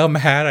 there's the dumb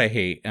hat I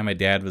hate. And my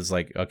dad was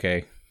like,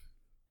 okay.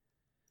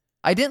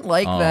 I didn't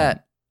like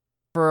that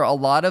for a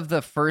lot of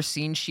the first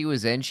scene she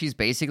was in, she's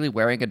basically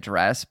wearing a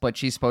dress, but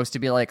she's supposed to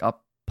be like a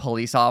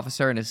police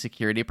officer and a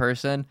security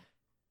person.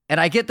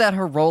 And I get that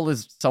her role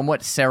is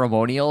somewhat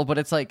ceremonial, but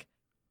it's like,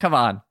 come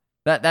on.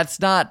 That's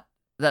not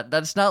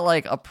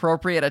like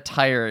appropriate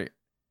attire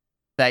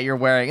that you're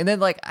wearing. And then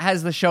like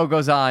as the show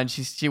goes on,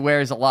 she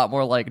wears a lot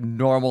more like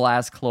normal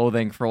ass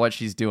clothing for what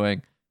she's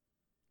doing.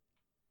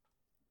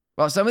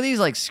 Well, some of these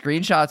like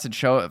screenshots and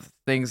show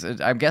things,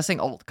 I'm guessing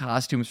old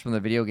costumes from the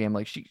video game,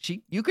 like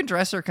she you can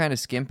dress her kind of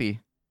skimpy.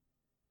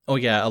 Oh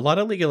yeah, a lot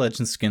of League of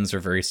Legends skins are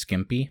very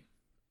skimpy.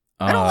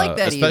 I don't like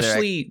that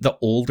especially the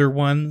older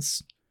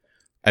ones.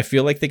 I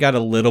feel like they got a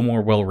little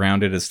more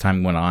well-rounded as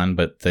time went on,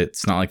 but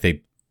it's not like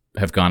they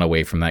have gone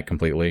away from that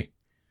completely.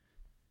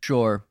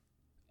 Sure.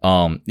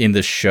 In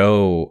the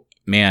show,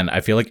 man,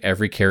 I feel like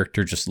every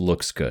character just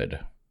looks good.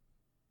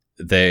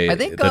 I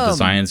think the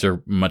designs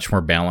are much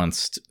more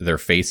balanced. Their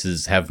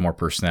faces have more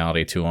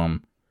personality to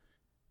them.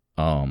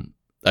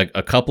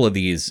 A couple of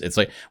these, it's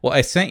like, well, I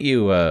sent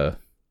you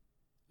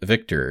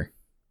Victor.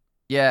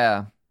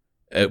 Yeah.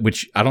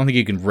 Which I don't think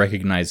you can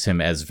recognize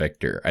him as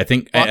Victor. I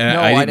think no,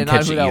 I didn't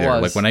catch it either.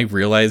 Was. Like when I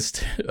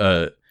realized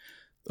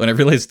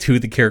who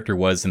the character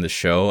was in the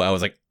show, I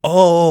was like,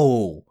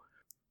 oh,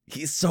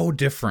 he's so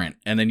different.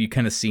 And then you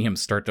kind of see him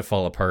start to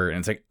fall apart, and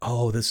it's like,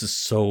 oh, this is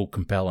so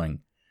compelling.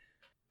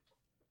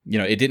 You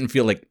know, it didn't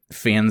feel like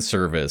fan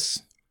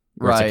service.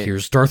 Where It's like,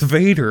 here's Darth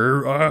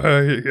Vader.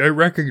 I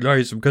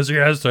recognize him because he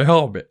has the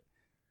helmet.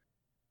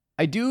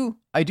 I do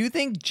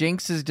think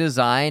Jinx's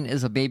design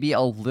is maybe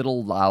a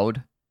little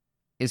loud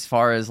as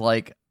far as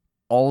like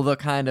all the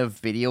kind of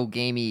video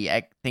gamey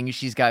things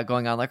she's got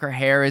going on. Like her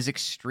hair is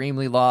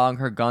extremely long,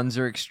 her guns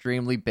are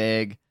extremely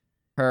big,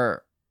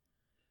 her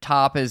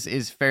top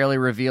is fairly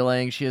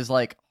revealing. She has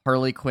like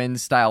Harley Quinn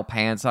style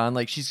pants on.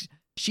 Like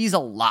she's a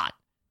lot.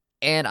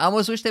 And I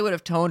almost wish they would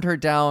have toned her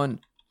down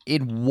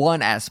in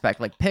one aspect.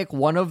 Like pick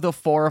one of the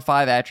 4 or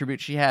 5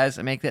 attributes she has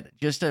and make that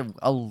just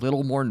a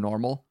little more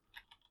normal.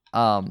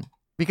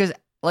 Because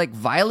like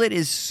Violet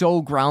is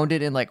so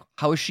grounded in like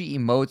how she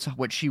emotes,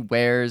 what she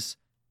wears,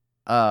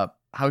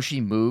 how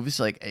she moves.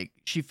 Like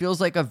she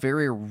feels like a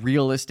very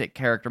realistic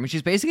character. I mean,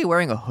 she's basically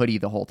wearing a hoodie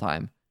the whole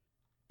time.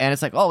 And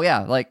it's like, oh yeah,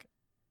 like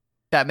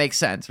that makes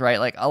sense, right?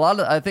 Like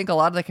I think a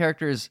lot of the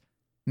characters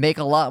make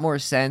a lot more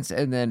sense,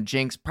 and then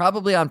Jinx,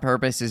 probably on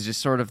purpose, is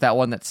just sort of that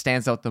one that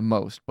stands out the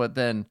most. But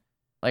then,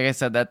 like I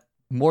said, that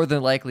more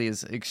than likely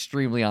is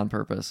extremely on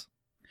purpose.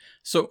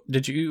 So,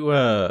 did you?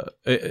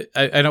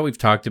 I know we've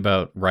talked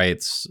about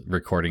Riot's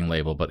recording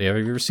label, but have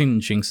you ever seen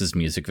Jinx's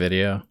music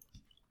video?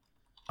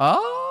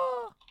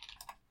 Oh,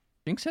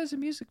 Jinx has a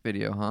music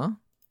video, huh?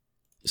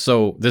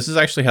 So, this is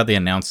actually how they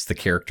announced the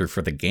character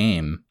for the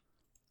game.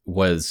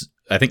 Was,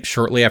 I think,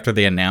 shortly after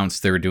they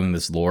announced they were doing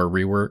this lore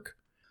rework.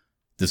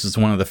 This is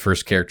one of the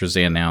first characters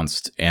they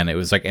announced, and it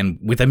was like, and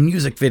with a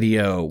music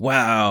video,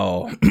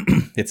 wow,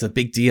 it's a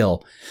big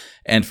deal.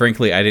 And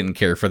frankly, I didn't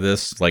care for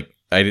this. Like,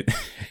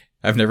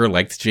 I've never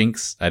liked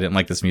Jinx. I didn't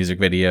like this music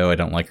video. I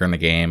don't like her in the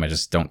game. I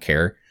just don't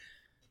care.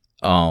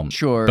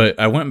 Sure. But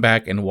I went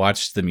back and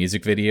watched the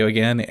music video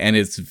again, and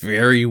it's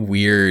very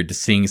weird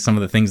seeing some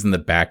of the things in the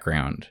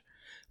background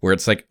where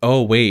it's like,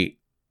 oh, wait,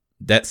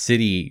 that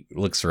city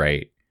looks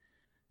right.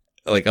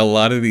 Like, a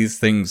lot of these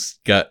things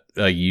got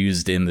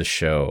used in the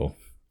show.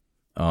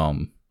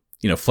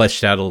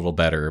 Fleshed out a little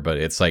better, but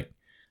it's like,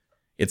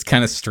 it's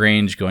kind of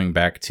strange going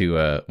back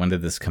to, when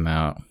did this come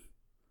out?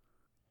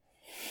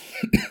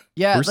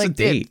 Yeah. Where's the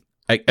date?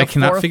 I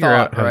cannot figure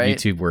out how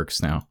YouTube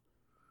works now.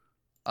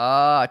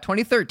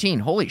 2013.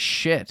 Holy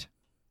shit.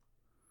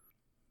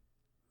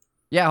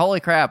 Yeah, holy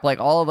crap. Like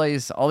all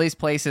these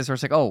places where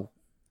it's like, oh,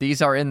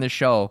 these are in the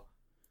show.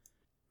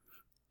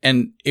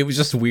 And it was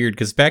just weird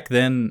because back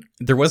then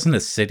there wasn't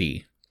a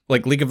city.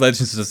 Like League of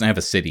Legends doesn't have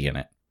a city in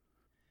it.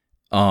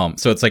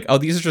 So it's like, oh,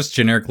 these are just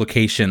generic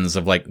locations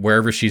of like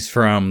wherever she's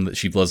from,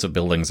 she blows up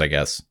buildings, I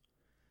guess.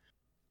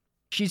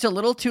 She's a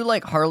little too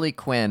like Harley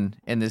Quinn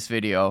in this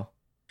video.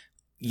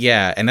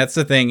 Yeah, and that's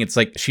the thing. It's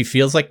like she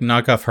feels like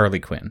knockoff Harley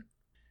Quinn.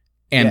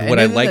 And what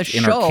I liked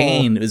in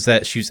Arcane is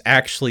that she's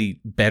actually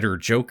better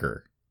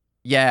Joker.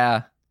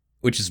 Yeah.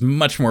 Which is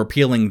much more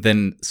appealing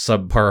than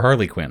subpar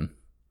Harley Quinn.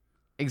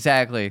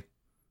 Exactly.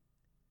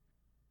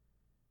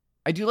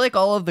 I do like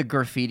all of the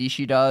graffiti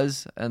she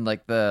does and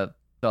like the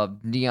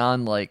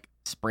neon like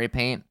spray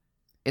paint.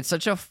 It's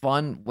such a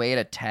fun way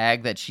to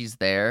tag that she's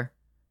there.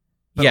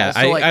 Yeah,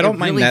 also, like, I don't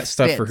mind really that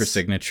stuff for her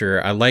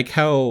signature. I like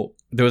how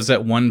there was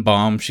that one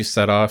bomb she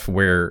set off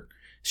where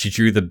she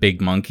drew the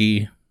big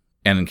monkey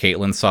and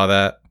Caitlyn saw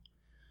that.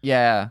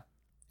 Yeah.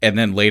 And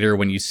then later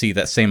when you see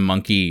that same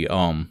monkey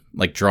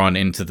like drawn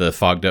into the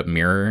fogged up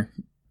mirror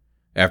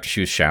after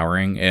she was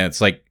showering, and it's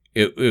like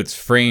it's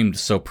framed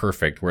so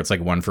perfect where it's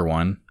like one for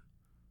one.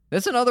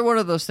 That's another one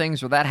of those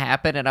things where that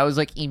happened and I was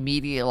like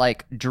immediate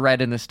like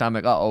dread in the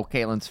stomach. Uh-oh,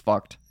 Caitlyn's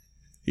fucked.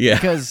 Yeah.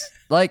 Because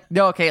like,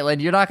 no,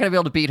 Caitlyn, you're not gonna be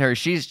able to beat her.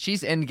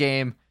 She's in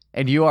game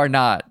and you are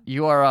not.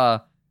 You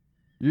are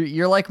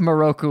you're like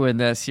Moroku in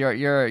this.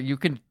 You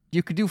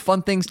could do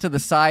fun things to the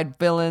side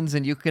villains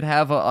and you could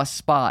have a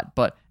spot,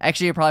 but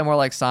actually you're probably more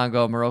like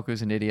Sango.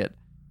 Moroku's an idiot.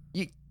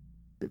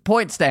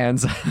 Point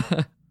stands.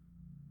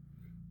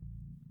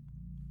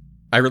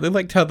 I really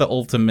liked how the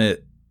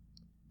ultimate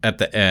at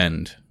the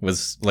end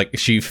was like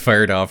she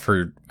fired off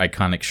her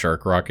iconic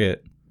shark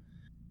rocket.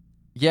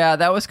 Yeah,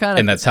 that was kind of...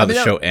 And that's how the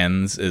show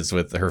ends, is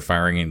with her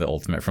firing the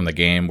ultimate from the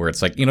game, where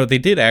it's like, they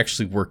did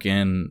actually work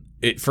in...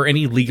 it for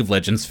any League of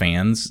Legends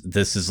fans,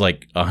 this is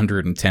like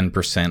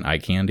 110% eye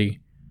candy.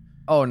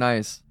 Oh,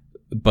 nice.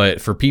 But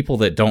for people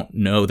that don't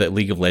know that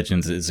League of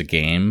Legends is a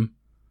game,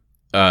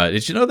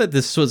 did you know that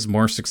this was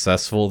more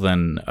successful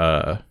than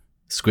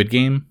Squid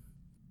Game?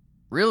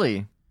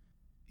 Really?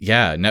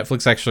 Yeah,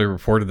 Netflix actually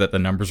reported that the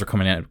numbers are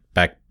coming out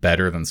back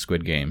better than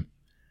Squid Game.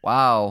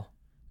 Wow.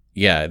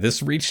 Yeah,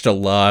 this reached a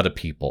lot of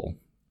people.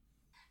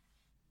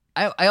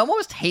 I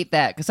almost hate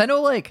that because I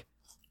know like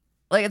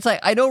it's like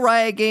I know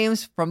Riot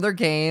Games from their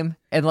game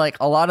and like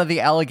a lot of the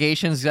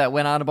allegations that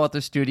went on about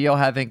their studio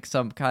having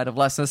some kind of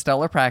less than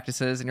stellar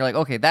practices, and you're like,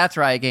 okay, that's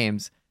Riot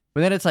Games.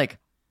 But then it's like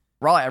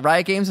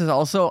Riot Games is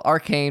also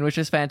Arcane, which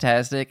is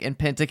fantastic, and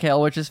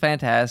Pentakill, which is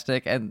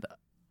fantastic, and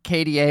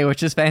KDA,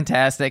 which is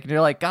fantastic, and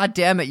you're like, God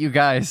damn it, you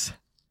guys.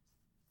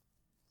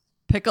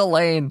 Pick a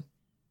lane.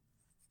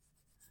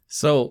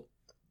 So,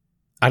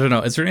 I don't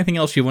know. Is there anything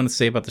else you want to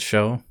say about the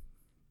show?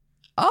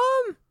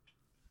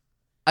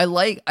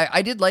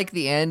 I did like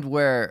the end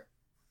where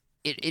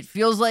it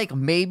feels like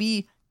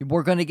maybe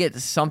we're going to get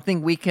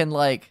something we can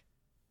like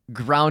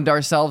ground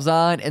ourselves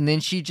on, and then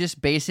she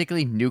just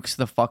basically nukes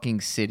the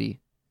fucking city.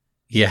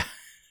 Yeah.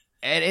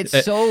 And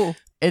it's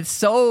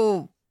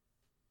so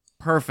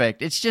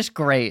perfect. It's just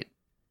great.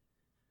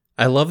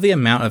 I love the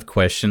amount of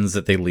questions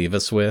that they leave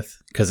us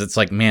with, because it's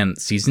like, man,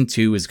 season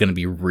 2 is going to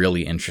be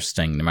really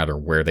interesting no matter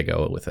where they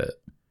go with it.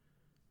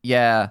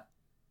 Yeah.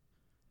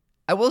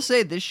 I will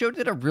say this show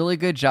did a really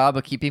good job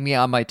of keeping me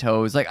on my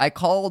toes. Like I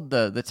called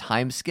the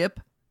time skip,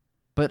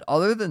 but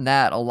other than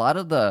that, a lot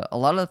of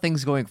the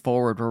things going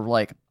forward were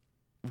like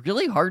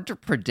really hard to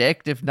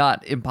predict, if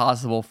not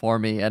impossible for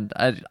me. And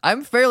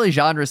I'm fairly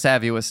genre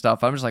savvy with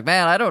stuff. I'm just like,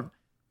 man,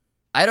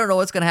 I don't know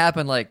what's gonna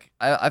happen. Like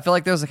I feel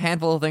like there's a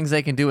handful of things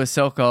they can do with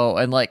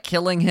Silco, and like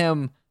killing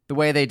him the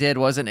way they did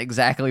wasn't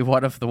exactly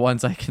one of the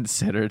ones I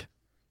considered.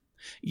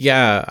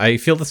 Yeah, I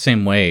feel the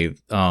same way.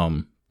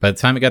 By the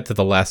time it got to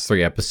the last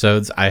 3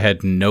 episodes, I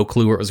had no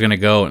clue where it was going to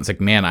go. And it's like,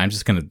 man, I'm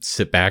just going to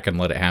sit back and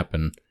let it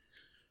happen.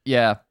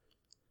 Yeah.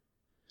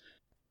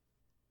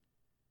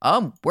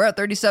 We're at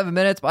 37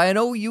 minutes, but I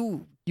know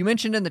you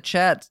mentioned in the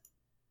chat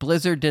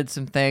Blizzard did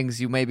some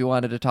things you maybe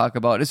wanted to talk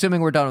about,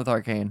 assuming we're done with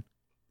Arcane.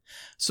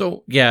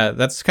 So, yeah,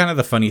 that's kind of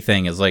the funny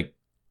thing is like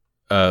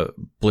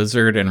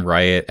Blizzard and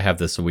Riot have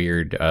this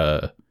weird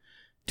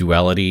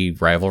duality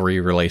rivalry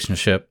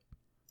relationship.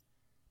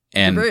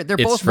 And they're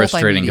it's both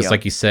frustrating because, multimedia.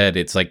 like you said,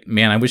 it's like,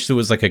 man, I wish there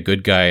was like a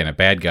good guy and a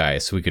bad guy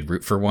so we could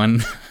root for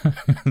one. But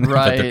they're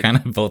Right. kind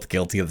of both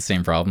guilty of the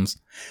same problems.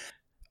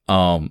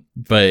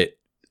 But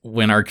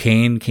when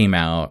Arcane came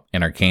out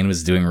and Arcane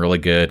was doing really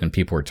good and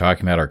people were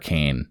talking about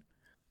Arcane,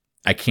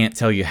 I can't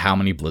tell you how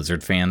many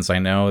Blizzard fans I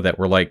know that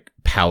were like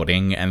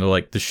pouting and they're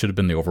like, this should have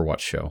been the Overwatch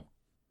show.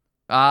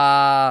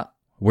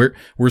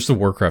 Where's the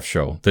Warcraft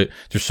show?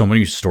 There's so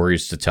many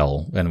stories to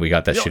tell, and we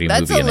got that shitty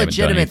that's movie a and they haven't done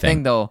legitimate anything.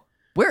 thing, though.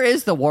 Where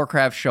is the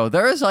Warcraft show?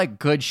 There is like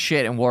good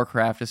shit in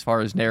Warcraft as far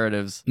as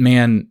narratives.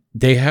 Man,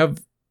 they have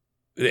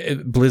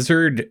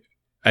Blizzard.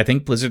 I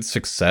think Blizzard's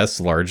success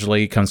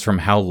largely comes from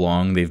how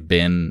long they've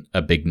been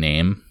a big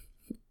name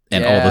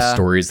and all the Yeah.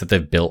 stories that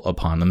they've built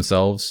upon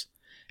themselves.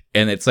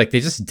 And it's like they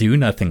just do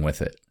nothing with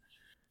it.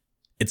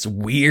 It's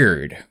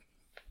weird.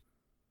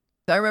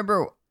 I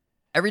remember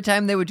every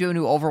time they would do a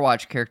new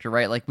Overwatch character,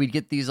 right? Like we'd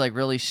get these like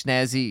really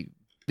snazzy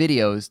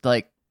videos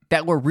like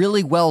that were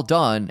really well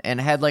done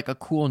and had like a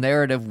cool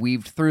narrative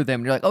weaved through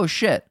them. You're like, oh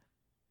shit,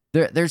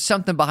 there's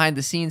something behind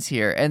the scenes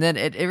here. And then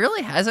it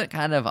really hasn't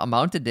kind of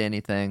amounted to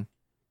anything.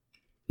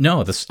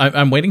 No,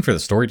 I'm waiting for the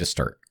story to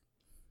start.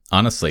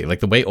 Honestly, like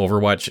the way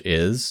Overwatch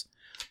is,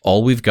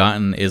 all we've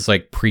gotten is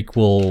like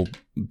prequel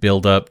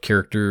build up,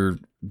 character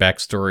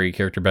backstory,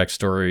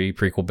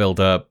 prequel build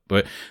up.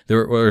 But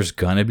there's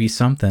gonna be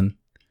something.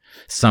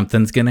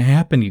 Something's gonna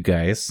happen, you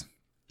guys.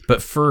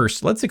 But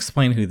first, let's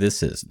explain who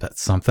this is. But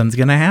something's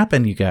gonna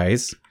happen, you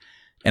guys.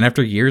 And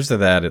after years of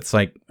that, it's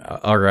like,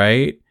 all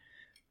right.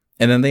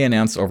 And then they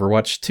announced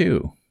Overwatch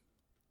 2,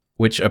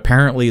 which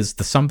apparently is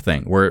the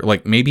something where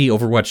like maybe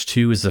Overwatch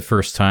 2 is the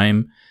first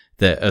time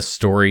that a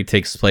story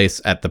takes place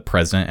at the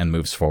present and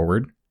moves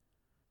forward.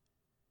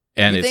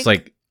 And You it's think-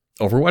 like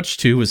Overwatch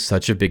 2 was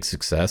such a big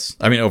success.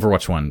 I mean,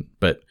 Overwatch 1,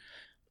 but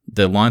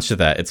the launch of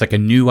that, it's like a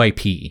new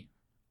IP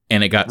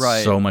and it got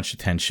Right. so much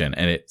attention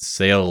and it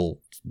sailed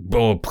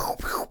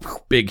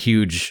big,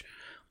 huge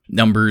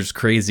numbers,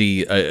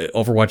 crazy.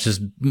 Overwatch is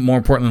more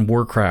important than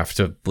Warcraft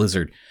to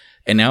Blizzard.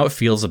 And now it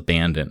feels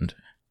abandoned.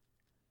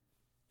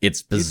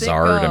 It's Do you think,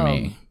 bizarre to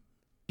me.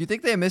 Do you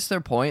think they missed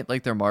their point,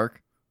 like their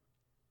mark?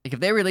 Like if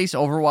they release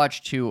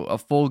Overwatch 2, a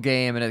full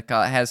game, and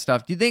has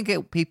stuff, do you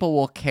think people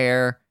will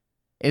care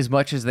as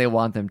much as they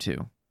want them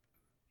to?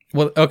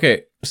 Well,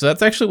 okay, so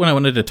that's actually what I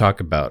wanted to talk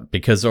about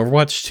because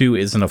Overwatch 2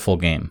 isn't a full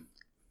game.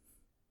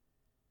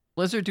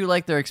 Blizzard do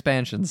like their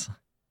expansions.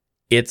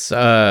 It's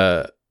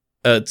a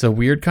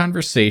weird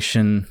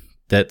conversation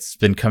that's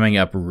been coming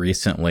up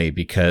recently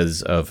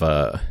because of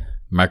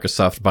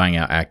Microsoft buying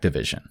out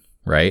Activision,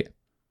 right?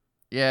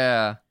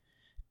 Yeah.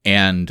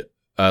 And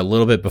a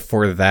little bit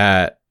before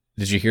that,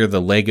 did you hear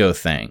the Lego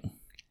thing?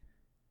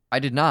 I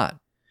did not.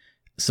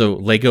 So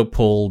Lego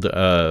pulled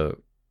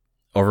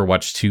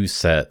Overwatch 2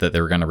 set that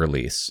they were going to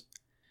release.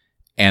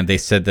 And they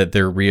said that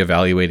they're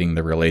reevaluating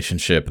the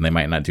relationship and they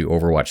might not do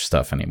Overwatch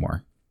stuff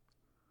anymore.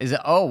 Is it?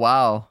 Oh,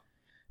 wow.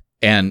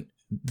 And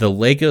the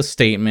Lego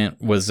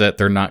statement was that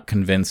they're not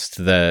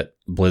convinced that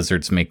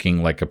Blizzard's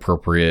making like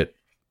appropriate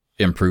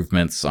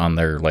improvements on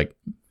their like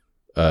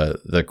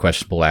the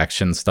questionable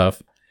action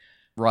stuff.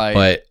 Right.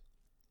 But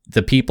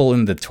the people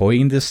in the toy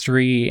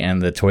industry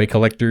and the toy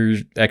collector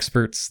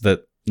experts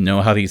that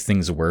know how these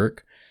things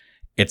work,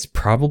 it's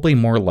probably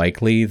more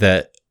likely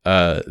that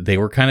they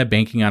were kind of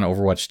banking on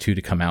Overwatch 2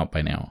 to come out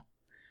by now.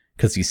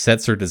 Because these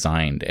sets are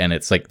designed and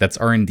it's like that's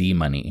R&D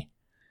money.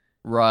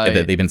 Right.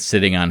 That they've been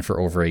sitting on for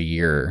over a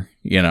year,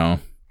 you know.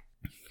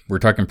 We're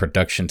talking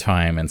production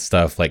time and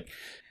stuff. Like,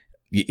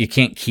 you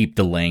can't keep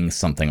delaying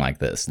something like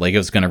this.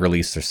 Lego's going to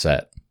release their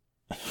set.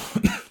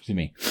 Excuse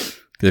me.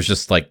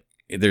 There's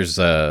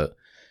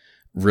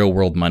real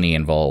world money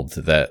involved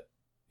that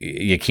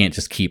you can't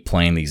just keep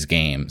playing these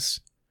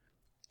games.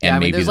 And Yeah, I mean,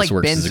 maybe there's, this like,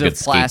 works bins as a good of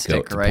plastic,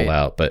 scapegoat to right? pull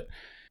out. But,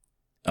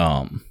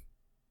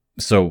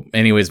 so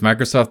anyways,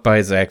 Microsoft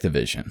buys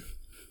Activision.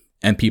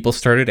 And people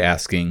started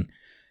asking,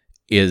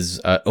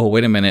 oh,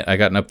 wait a minute, I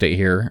got an update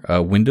here.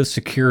 Windows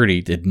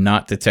Security did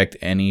not detect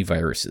any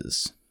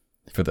viruses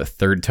for the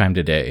third time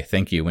today.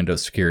 Thank you,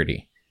 Windows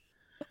Security.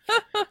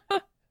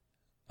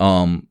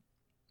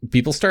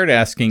 People started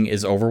asking,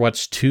 is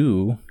Overwatch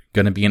 2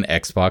 going to be an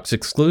Xbox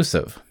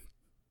exclusive?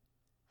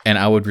 And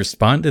I would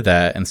respond to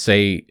that and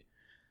say,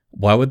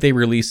 why would they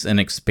release an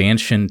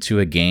expansion to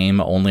a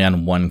game only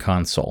on one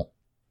console?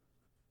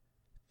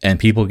 And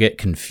people get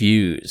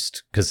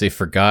confused because they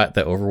forgot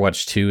that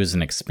Overwatch 2 is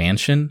an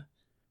expansion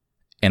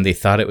and they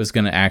thought it was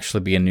going to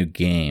actually be a new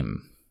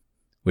game,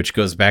 which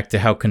goes back to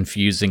how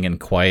confusing and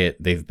quiet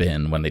they've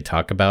been when they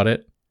talk about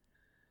it.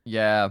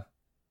 Yeah.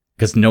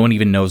 because no one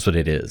even knows what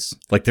it is.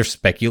 Like, they're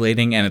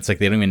speculating, and it's like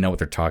they don't even know what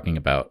they're talking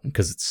about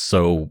because it's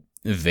so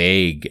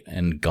vague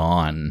and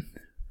gone.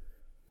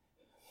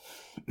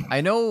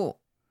 I know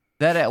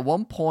that at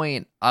one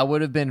point I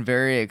would have been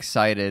very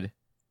excited,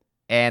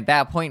 and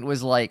that point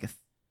was like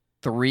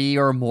 3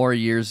 or more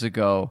years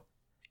ago.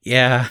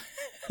 Yeah.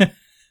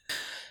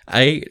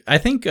 I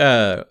think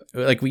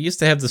like we used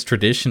to have this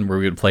tradition where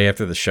we would play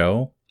after the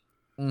show.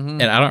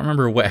 Mm-hmm. And I don't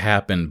remember what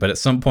happened, but at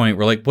some point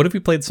we're like, what if we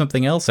played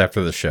something else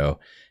after the show?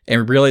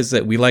 And we realized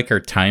that we like our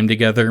time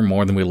together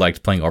more than we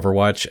liked playing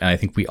Overwatch, and I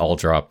think we all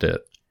dropped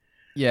it.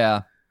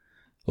 Yeah.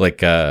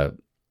 Like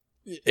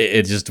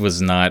it just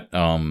was not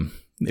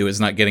it was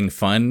not getting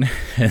fun,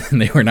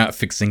 and they were not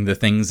fixing the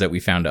things that we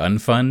found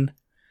unfun.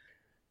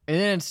 And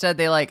then instead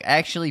they like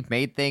actually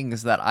made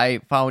things that I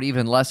found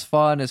even less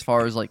fun as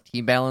far as like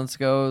team balance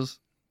goes.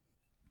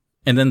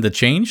 And then the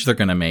change they're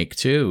going to make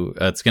too,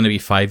 it's going to be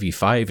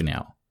 5v5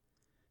 now.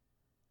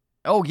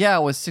 Oh yeah,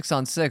 it was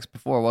 6-on-6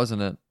 before,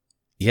 wasn't it?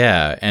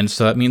 Yeah, and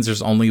so that means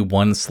there's only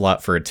one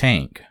slot for a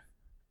tank.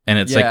 And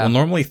it's like, well,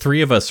 normally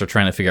 3 of us are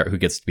trying to figure out who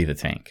gets to be the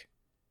tank.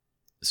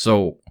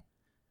 So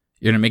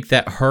you're going to make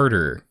that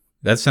harder.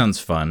 That sounds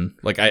fun.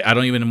 Like, I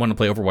don't even want to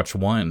play Overwatch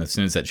 1 as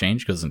soon as that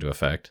change goes into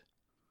effect.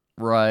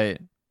 Right.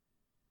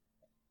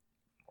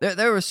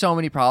 There were so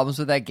many problems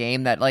with that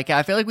game that, like,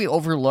 I feel like we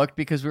overlooked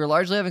because we were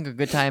largely having a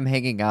good time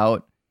hanging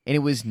out, and it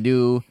was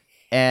new,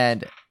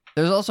 and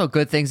there's also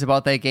good things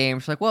about that game.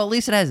 It's like, well, at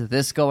least it has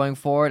this going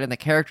for it, and the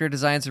character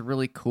designs are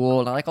really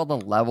cool, and I like all the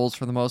levels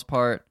for the most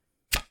part.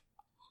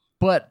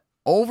 But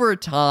over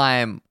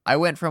time, I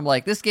went from,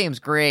 like, this game's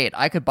great,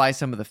 I could buy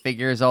some of the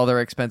figures, oh,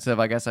 they're expensive,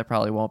 I guess I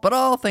probably won't, but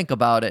I'll think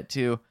about it,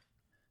 too.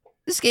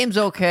 This game's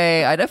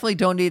okay, I definitely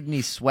don't need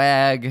any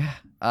swag.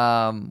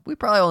 We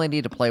probably only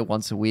need to play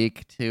once a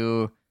week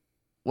to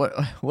what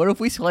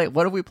if we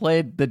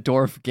played the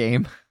Dwarf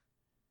game?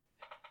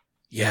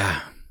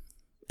 Yeah.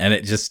 And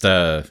it just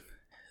they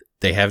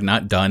have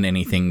not done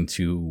anything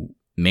to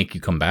make you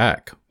come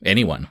back.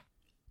 Anyone.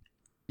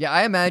 Yeah,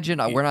 I imagine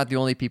we're not the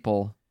only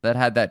people that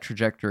had that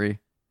trajectory.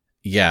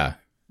 Yeah.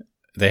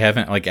 They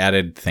haven't like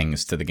added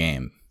things to the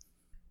game.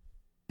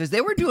 Cuz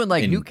they were doing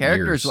like new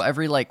characters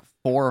every like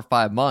 4 or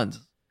 5 months.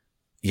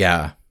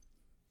 Yeah.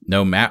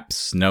 No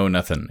maps, no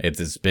nothing. It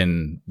has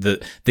been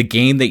the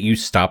game that you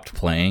stopped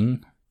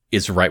playing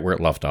is right where it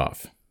left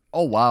off.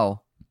 Oh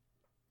wow.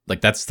 Like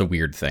that's the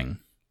weird thing.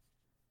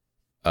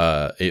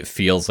 It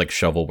feels like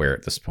shovelware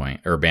at this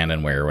point, or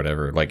abandonware or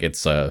whatever. Like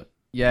it's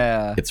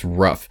yeah. It's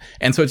rough.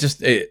 And so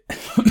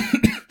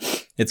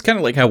it's kind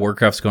of like how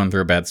Warcraft's going through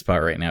a bad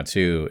spot right now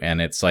too,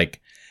 and it's like,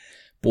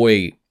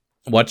 boy,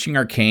 watching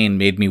Arcane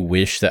made me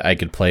wish that I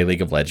could play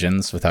League of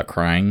Legends without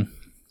crying.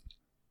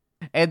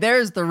 And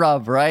there's the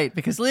rub, right?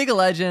 Because League of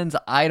Legends,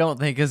 I don't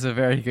think is a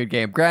very good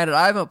game. Granted,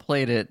 I haven't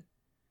played it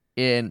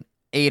in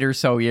 8 or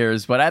so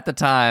years, but at the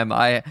time,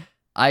 I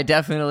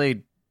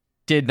definitely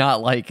did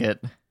not like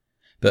it.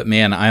 But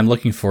man, I'm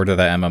looking forward to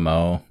that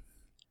MMO.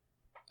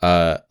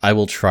 I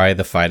will try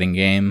the fighting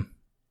game.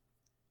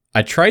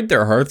 I tried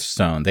their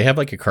Hearthstone. They have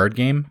like a card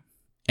game,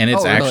 and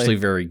it's actually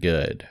very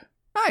good.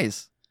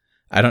 Nice.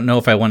 I don't know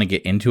if I want to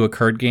get into a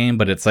card game,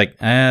 but it's like,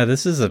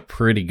 this is a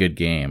pretty good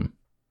game.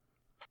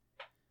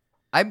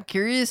 I'm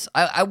curious.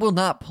 I will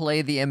not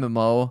play the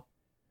MMO,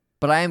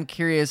 but I am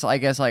curious, I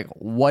guess, like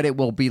what it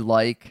will be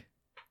like,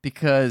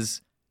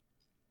 because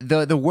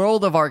the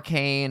world of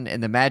Arcane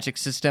and the magic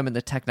system and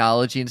the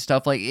technology and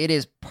stuff, like it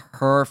is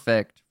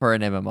perfect for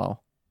an MMO.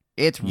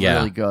 It's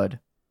really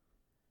good.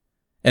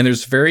 And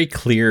there's very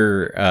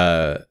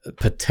clear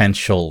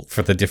potential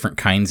for the different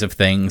kinds of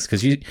things,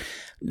 because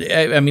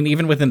I mean,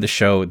 even within the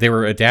show, they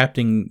were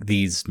adapting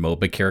these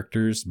MOBA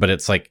characters, but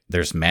it's like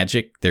there's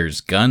magic,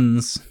 there's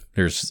guns,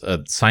 there's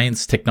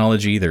science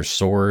technology, there's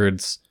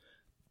swords,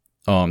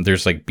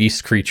 there's like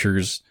beast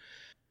creatures,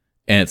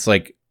 and it's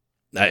like,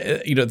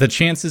 the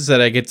chances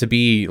that I get to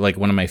be like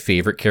one of my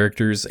favorite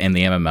characters in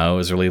the MMO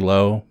is really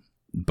low,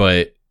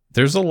 but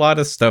there's a lot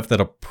of stuff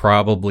that'll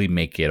probably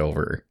make it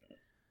over.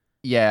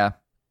 Yeah.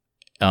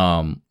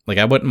 Like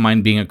I wouldn't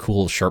mind being a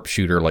cool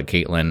sharpshooter like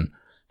Caitlyn,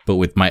 but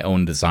with my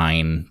own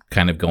design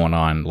kind of going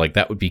on, like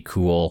that would be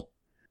cool.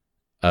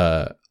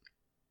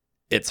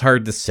 It's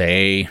hard to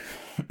say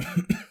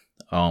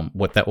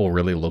what that will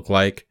really look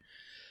like,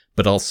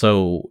 but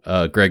also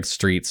Greg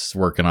Street's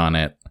working on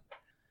it,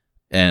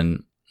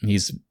 and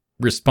he's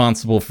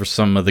responsible for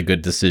some of the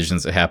good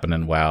decisions that happen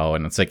in WoW.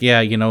 And it's like, yeah,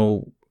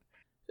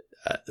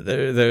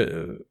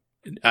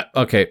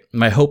 okay,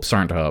 my hopes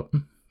aren't up,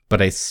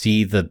 but I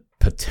see the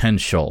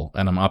potential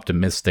and I'm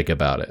optimistic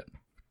about it.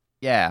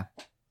 Yeah.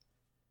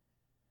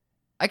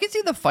 I can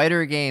see the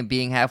fighter game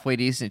being halfway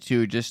decent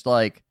too. Just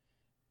like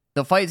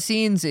the fight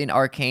scenes in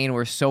Arcane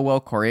were so well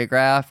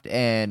choreographed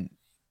and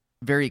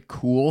very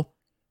cool.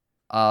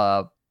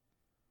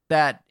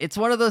 That it's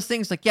one of those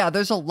things like, yeah,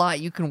 there's a lot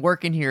you can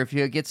work in here if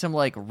you get some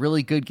like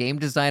really good game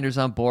designers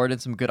on board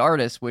and some good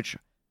artists, which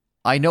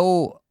I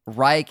know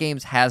Riot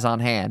Games has on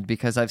hand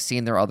because I've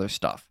seen their other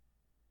stuff.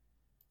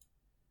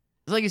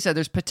 Like you said,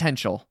 there's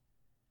potential.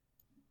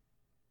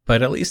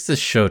 But at least this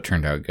show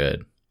turned out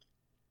good.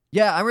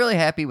 Yeah, I'm really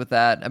happy with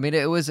that. I mean,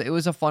 it was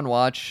a fun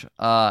watch.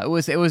 It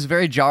was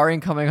very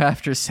jarring coming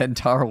after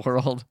Centaur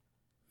World.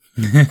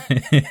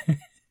 Do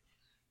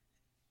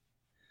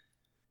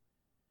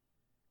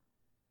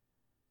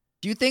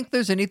you think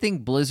there's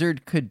anything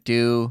Blizzard could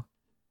do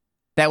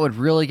that would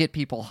really get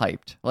people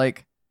hyped?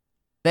 Like,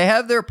 they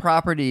have their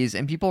properties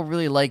and people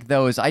really like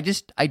those. I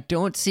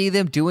don't see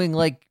them doing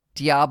like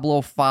Diablo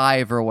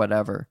 5 or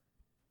whatever.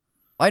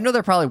 I know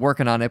they're probably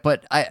working on it,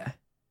 but like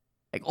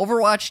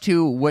Overwatch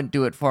 2 wouldn't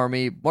do it for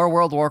me. More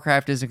World of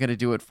Warcraft isn't going to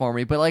do it for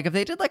me. But like if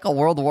they did like a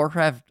World of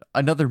Warcraft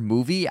another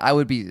movie, I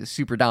would be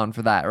super down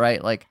for that,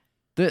 right? Like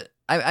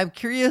I'm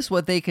curious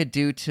what they could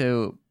do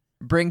to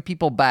bring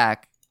people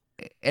back.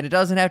 And it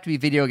doesn't have to be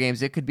video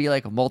games. It could be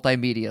like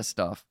multimedia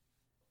stuff.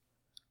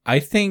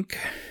 I think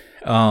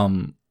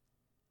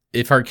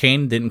if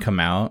Arcane didn't come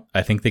out,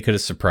 I think they could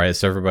have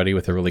surprised everybody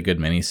with a really good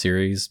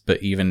miniseries.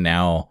 But even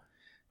now,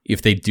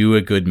 if they do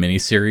a good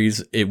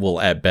miniseries, it will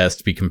at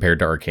best be compared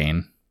to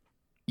Arcane.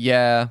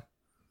 Yeah.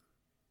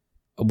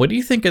 What do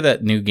you think of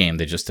that new game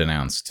they just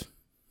announced?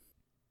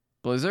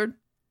 Blizzard?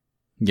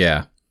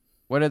 Yeah.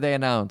 What did they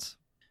announce?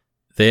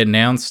 They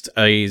announced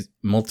a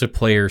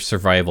multiplayer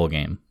survival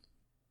game.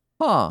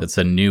 Huh. It's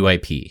a new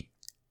IP.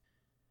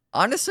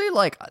 Honestly,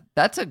 like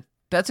that's a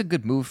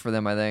good move for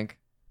them, I think.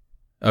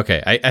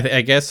 Okay,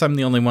 I guess I'm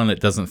the only one that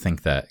doesn't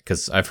think that,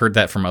 because I've heard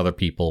that from other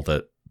people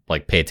that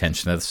like pay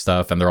attention to this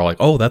stuff, and they're all like,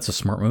 "Oh, that's a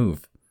smart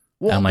move."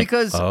 Well, I'm like,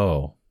 because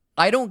oh,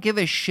 I don't give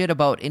a shit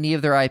about any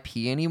of their IP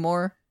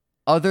anymore,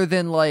 other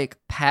than like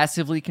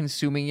passively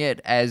consuming it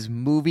as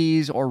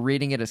movies or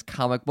reading it as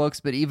comic books.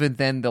 But even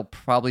then, they'll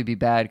probably be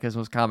bad because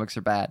most comics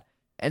are bad.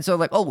 And so,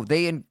 like, oh,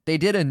 they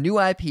did a new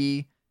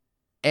IP,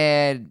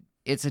 and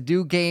it's a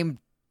new game.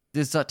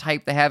 This is a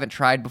type they haven't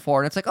tried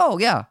before, and it's like, oh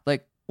yeah,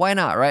 like why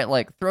not, right?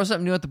 Like throw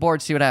something new at the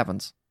board, see what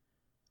happens.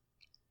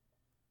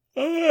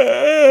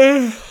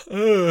 I'm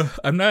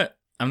not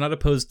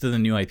opposed to the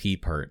new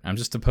IP part. I'm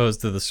just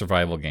opposed to the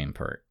survival game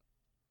part.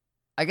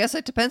 I guess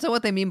it depends on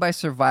what they mean by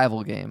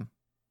survival game.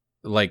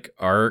 Like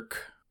Ark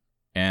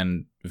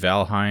and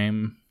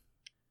Valheim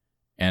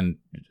and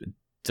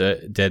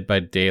Dead by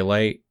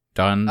Daylight,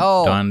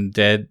 Dawn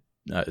Dead,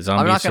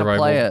 zombie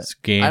survival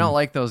game. I don't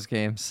like those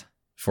games.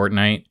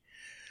 Fortnite.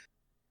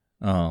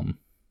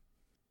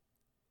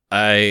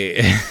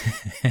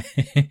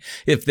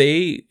 If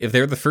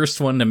they're the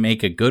first one to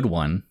make a good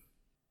one,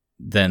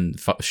 then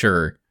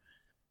sure.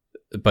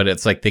 But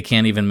it's like they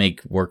can't even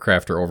make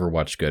Warcraft or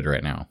Overwatch good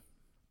right now.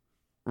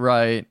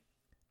 Right.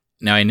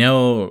 Now I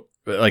know,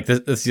 like this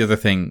is the other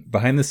thing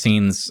behind the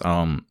scenes.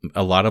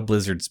 A lot of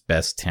Blizzard's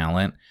best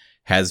talent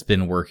has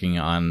been working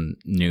on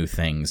new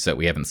things that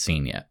we haven't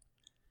seen yet.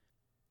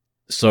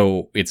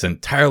 So it's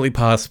entirely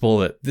possible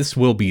that this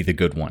will be the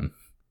good one.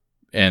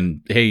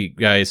 And hey,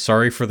 guys,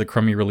 sorry for the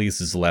crummy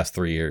releases the last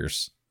 3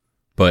 years,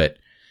 but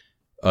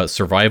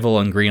Survival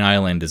on Green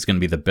Island is going to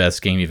be the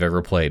best game you've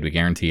ever played. We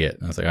guarantee it.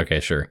 And I was like, okay,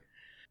 sure.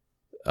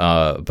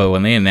 But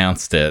when they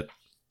announced it,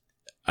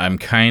 I'm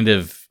kind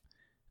of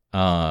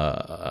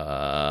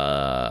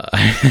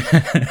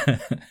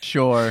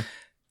sure.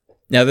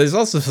 Now, there's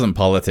also some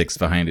politics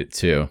behind it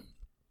too.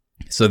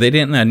 So they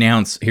didn't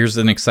announce, here's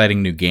an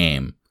exciting new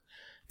game.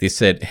 They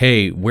said,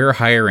 hey, we're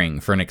hiring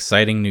for an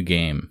exciting new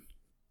game.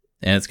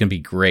 And it's going to be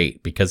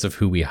great because of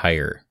who we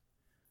hire.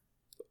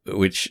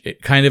 Which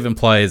it kind of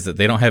implies that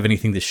they don't have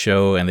anything to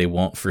show and they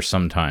won't for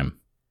some time.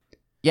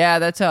 Yeah,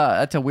 that's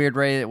a weird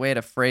way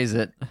to phrase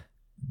it.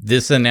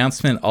 This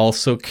announcement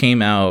also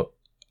came out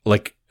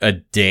like a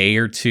day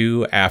or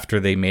two after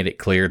they made it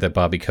clear that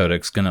Bobby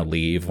Kotick's going to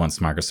leave once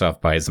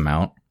Microsoft buys him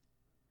out.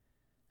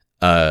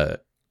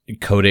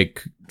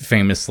 Kotick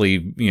famously,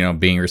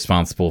 being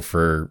responsible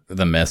for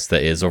the mess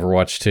that is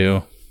Overwatch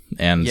 2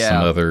 and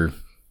some other,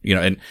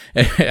 and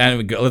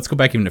let's go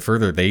back even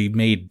further. They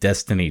made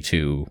Destiny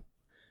 2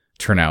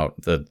 turn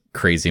out the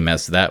crazy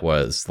mess that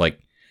was. Like,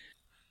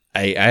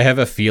 I have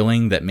a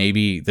feeling that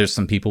maybe there's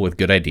some people with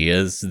good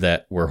ideas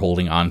that were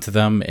holding on to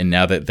them, and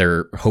now that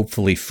they're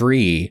hopefully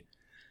free,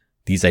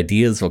 these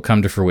ideas will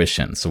come to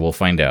fruition. So we'll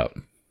find out.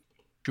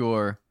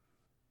 Sure.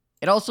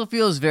 It also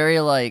feels very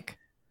like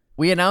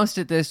we announced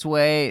it this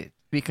way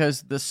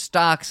because the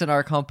stocks in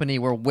our company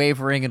were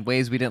wavering in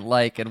ways we didn't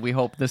like, and we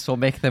hope this will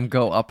make them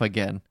go up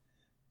again.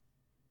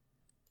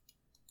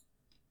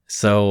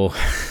 So,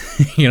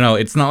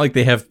 it's not like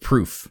they have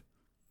proof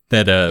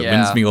that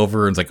wins me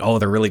over and it's like, oh,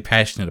 they're really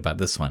passionate about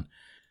this one.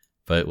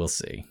 But we'll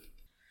see.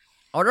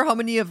 I wonder how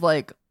many of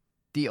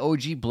the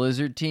OG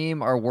Blizzard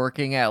team are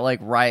working at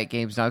Riot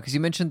Games now, because you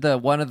mentioned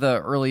one of the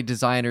early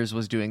designers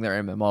was doing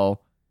their MMO.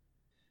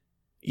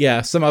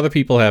 Yeah, some other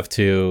people have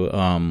too.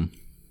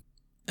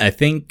 I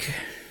think,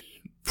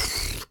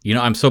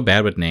 I'm so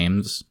bad with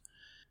names.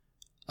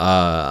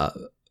 I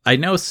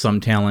know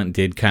some talent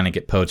did kind of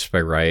get poached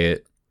by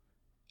Riot.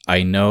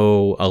 I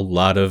know a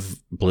lot of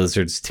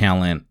Blizzard's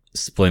talent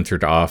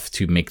splintered off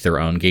to make their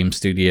own game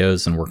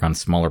studios and work on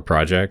smaller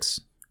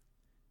projects.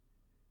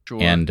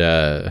 Sure. And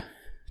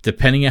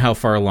depending on how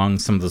far along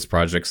some of those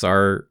projects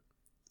are,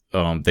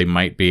 they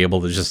might be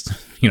able to just,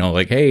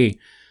 like, hey,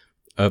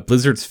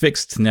 Blizzard's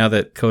fixed now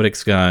that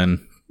Codic's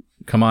gone.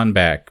 Come on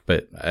back.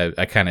 But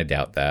I kind of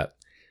doubt that.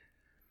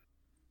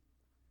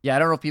 Yeah, I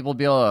don't know if people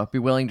will be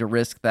willing to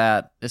risk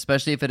that,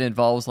 especially if it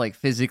involves like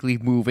physically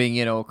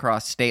moving,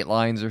 across state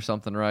lines or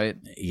something, right?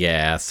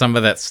 Yeah, some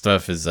of that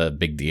stuff is a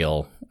big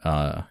deal.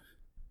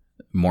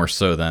 More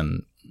so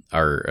than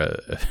our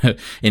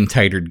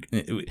entitled.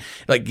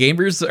 Like,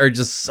 gamers are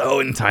just so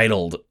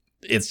entitled.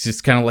 It's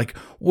just kind of like,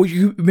 will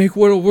you make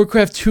World of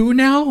Warcraft 2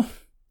 now?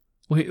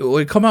 Will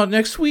it come out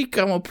next week?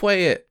 I'm going to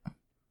play it.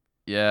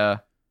 Yeah.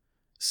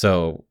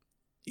 So,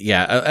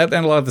 yeah, and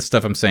a lot of the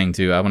stuff I'm saying,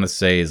 too, I want to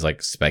say is,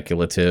 like,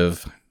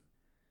 speculative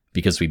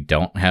because we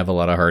don't have a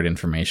lot of hard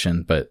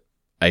information, but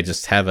I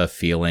just have a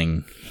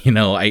feeling,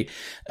 I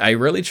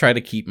really try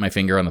to keep my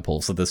finger on the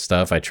pulse of this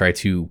stuff. I try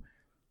to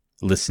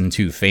listen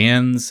to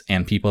fans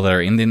and people that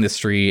are in the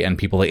industry and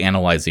people that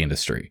analyze the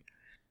industry.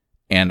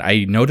 And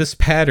I notice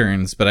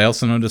patterns, but I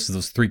also notice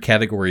those three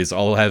categories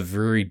all have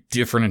very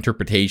different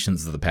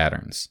interpretations of the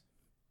patterns.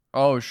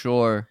 Oh,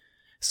 sure.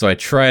 So I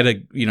try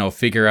to,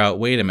 figure out,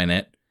 wait a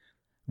minute,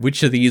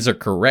 which of these are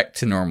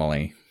correct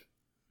normally?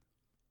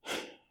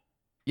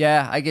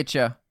 Yeah, I get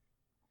you.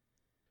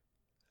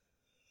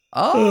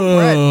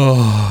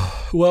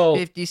 Oh, well,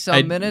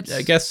 50-some minutes.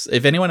 I guess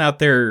if anyone out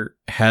there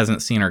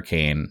hasn't seen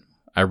Arcane,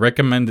 I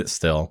recommend it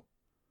still.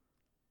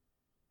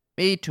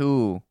 Me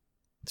too.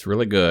 It's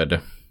really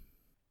good.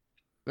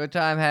 Good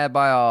time had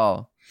by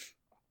all.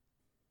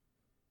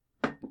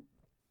 I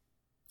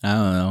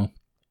don't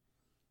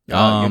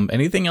know.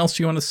 Anything else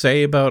you want to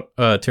say about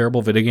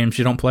terrible video games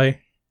you don't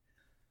play?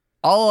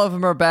 All of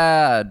them are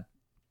bad.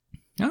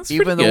 That's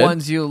even the good.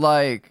 ones you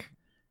like.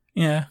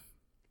 Yeah.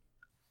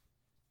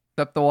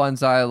 Except the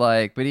ones I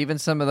like, but even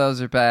some of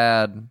those are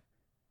bad.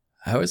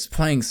 I was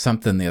playing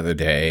something the other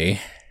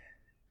day.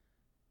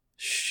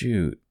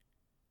 Shoot.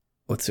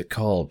 What's it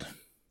called?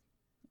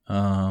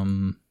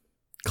 Cloudpunk.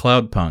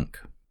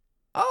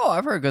 Oh,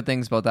 I've heard good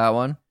things about that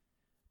one.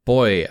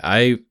 Boy,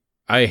 I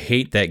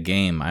hate that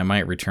game. I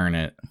might return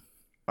it.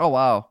 Oh,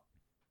 wow.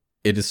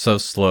 It is so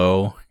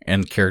slow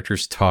and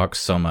characters talk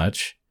so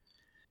much.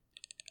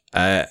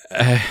 I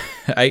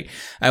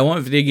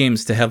want video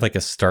games to have like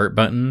a start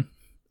button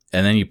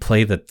and then you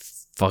play the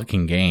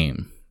fucking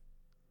game.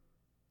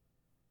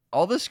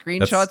 All the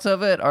screenshots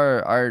of it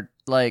are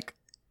like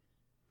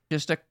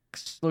just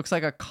looks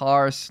like a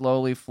car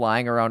slowly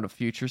flying around a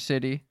future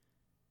city.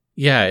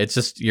 Yeah, it's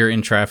just you're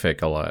in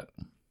traffic a lot.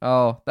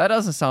 Oh, that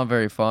doesn't sound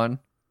very fun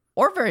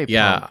or very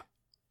punk.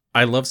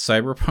 I love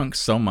Cyberpunk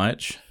so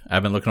much.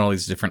 I've been looking at all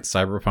these different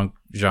Cyberpunk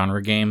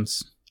genre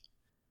games.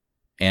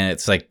 And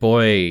it's like,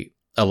 boy,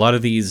 a lot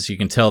of these, you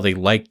can tell they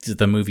liked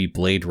the movie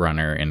Blade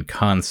Runner in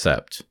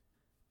concept.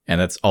 And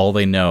that's all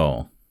they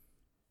know.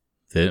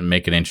 They didn't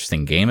make an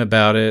interesting game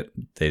about it.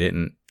 They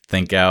didn't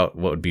think out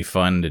what would be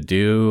fun to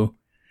do.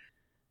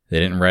 They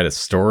didn't write a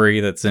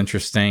story that's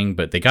interesting,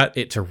 but they got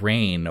it to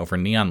rain over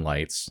neon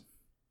lights.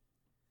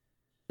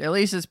 At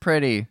least it's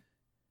pretty.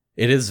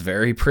 It is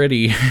very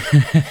pretty.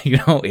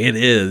 It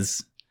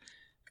is.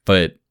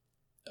 But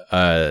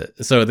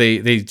so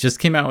they just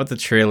came out with the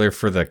trailer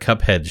for the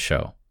Cuphead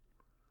show.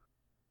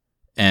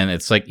 And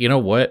it's like, you know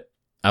what?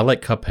 I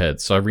like Cuphead,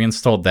 so I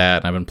reinstalled that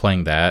and I've been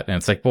playing that. And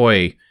it's like,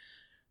 boy,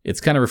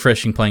 it's kind of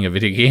refreshing playing a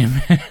video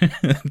game.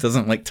 It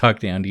doesn't like talk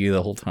down to you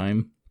the whole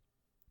time.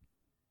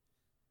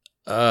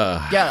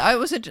 Yeah,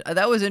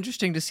 that was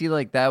interesting to see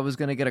like that was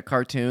gonna get a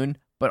cartoon,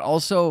 but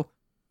also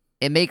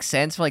it makes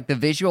sense. Like the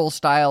visual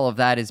style of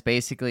that is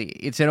basically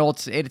it's an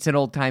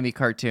old timey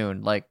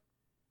cartoon. Like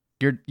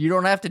you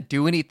don't have to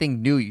do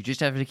anything new. You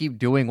just have to keep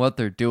doing what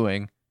they're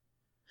doing.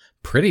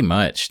 Pretty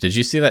much. Did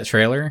you see that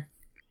trailer?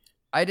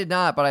 I did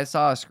not, but I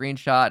saw a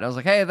screenshot and I was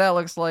like, hey, that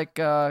looks like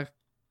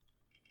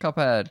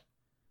Cuphead.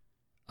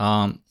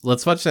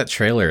 Let's watch that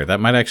trailer. That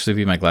might actually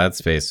be my glad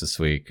space this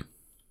week.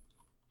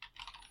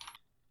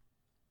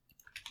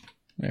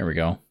 There we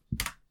go.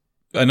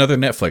 Another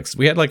Netflix.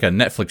 We had like a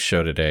Netflix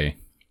show today.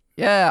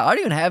 Yeah, I don't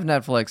even have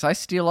Netflix. I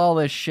steal all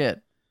this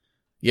shit.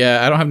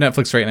 Yeah, I don't have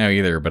Netflix right now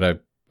either,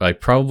 but I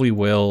probably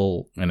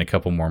will in a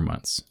couple more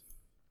months.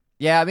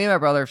 Yeah, me and my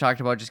brother have talked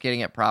about just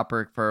getting it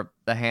proper for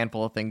the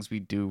handful of things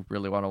we do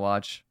really want to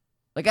watch.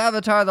 Like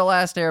Avatar: The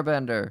Last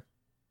Airbender.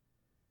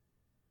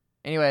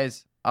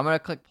 Anyways, I'm going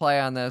to click play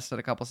on this in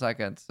a couple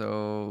seconds.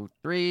 So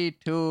 3,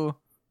 2,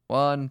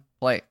 1,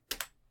 play.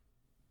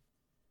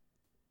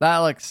 That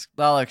looks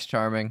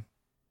charming.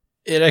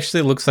 It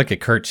actually looks like a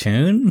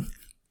cartoon.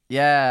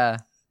 Yeah.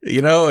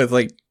 It's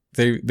like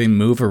they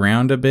move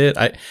around a bit.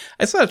 I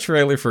saw a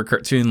trailer for a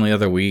cartoon the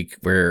other week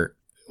where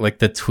like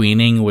the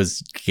tweening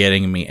was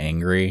getting me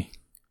angry.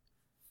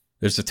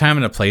 There's a time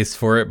and a place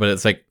for it, but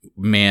it's like,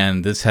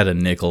 man, this had a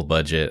nickel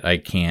budget. I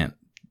can't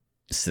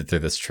sit through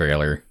this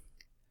trailer.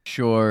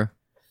 Sure.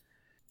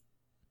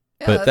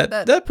 Yeah,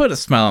 but that put a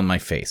smile on my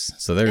face.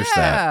 So there's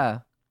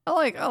that. I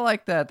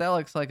like that. That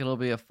looks like it'll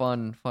be a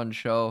fun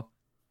show.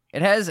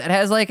 It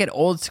has like an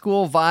old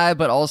school vibe,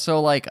 but also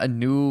like a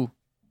new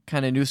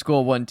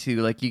school one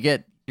too. Like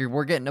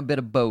we're getting a bit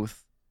of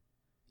both.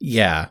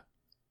 Yeah.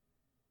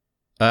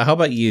 How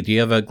about you? Do you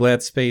have a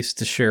glad space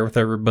to share with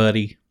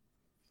everybody?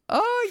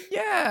 Oh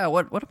yeah.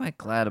 What am I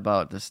glad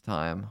about this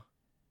time?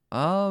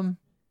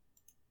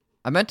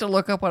 I meant to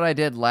look up what I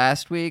did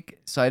last week,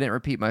 so I didn't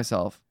repeat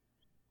myself.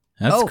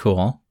 That's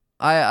cool.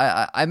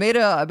 I made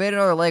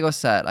another Lego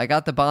set. I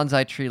got the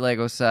bonsai tree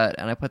Lego set,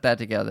 and I put that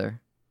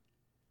together.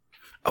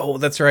 Oh,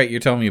 that's right. You're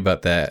telling me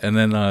about that. And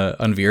then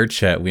on VR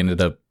chat, we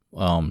ended up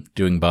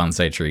doing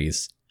bonsai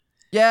trees.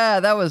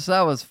 Yeah, that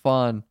was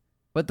fun.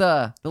 But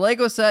the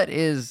Lego set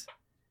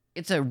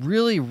it's a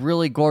really,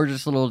 really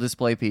gorgeous little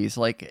display piece.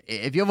 Like,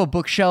 if you have a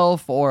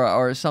bookshelf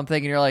or something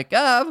and you're like,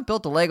 I haven't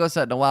built a Lego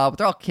set in a while, but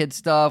they're all kid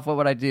stuff. What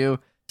would I do?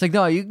 It's like,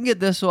 no, you can get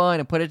this one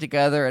and put it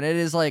together. And it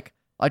is like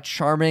a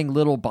charming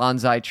little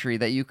bonsai tree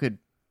that you could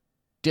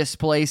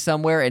display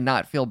somewhere and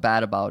not feel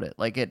bad about it.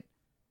 Like,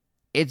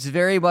 it's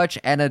very much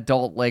an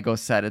adult Lego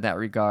set in that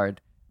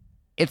regard.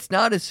 It's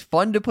not as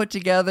fun to put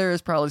together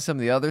as probably some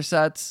of the other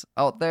sets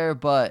out there,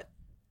 but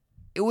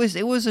it was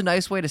a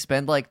nice way to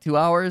spend like 2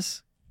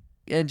 hours.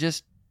 And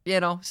just,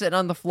 sitting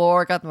on the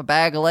floor, got my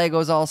bag of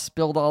Legos all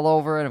spilled all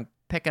over, and I'm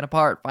picking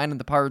apart, finding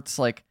the parts.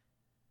 Like,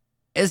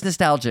 it's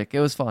nostalgic. It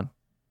was fun.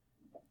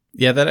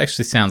 Yeah, that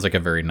actually sounds like a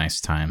very nice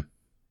time.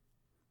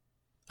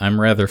 I'm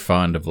rather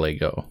fond of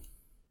Lego.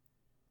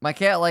 My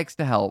cat likes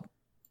to help.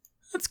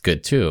 That's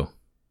good, too.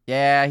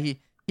 Yeah,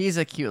 he's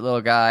a cute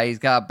little guy. He's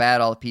got bat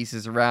all the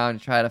pieces around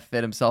to try to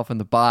fit himself in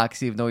the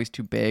box, even though he's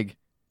too big.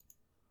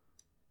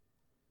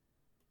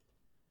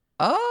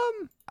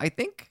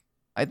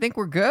 I think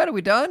we're good. Are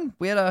we done?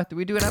 Did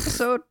we do an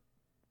episode?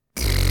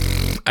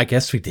 I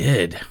guess we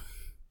did.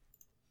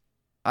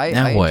 I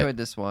enjoyed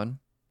this one.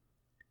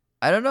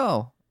 I don't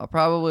know. I'll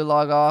probably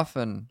log off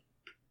and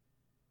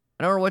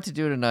I don't know what to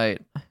do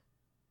tonight.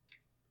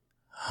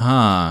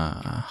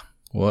 Huh.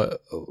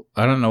 What?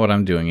 I don't know what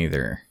I'm doing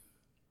either.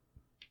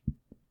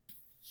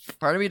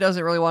 Part of me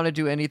doesn't really want to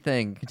do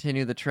anything,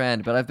 continue the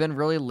trend, but I've been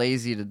really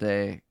lazy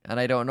today, and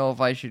I don't know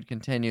if I should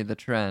continue the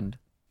trend.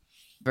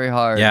 Very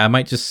hard. Yeah, I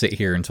might just sit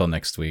here until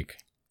next week.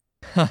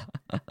 Well,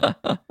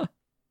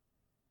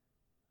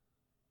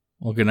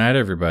 good night,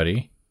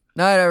 everybody.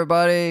 Night,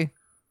 everybody.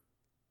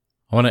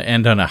 I want to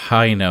end on a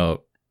high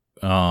note.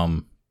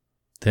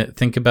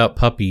 Think about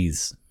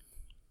puppies.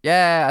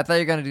 Yeah, I thought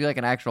you were going to do like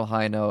an actual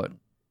high note.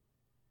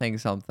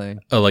 Think something.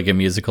 Oh, like a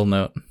musical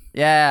note?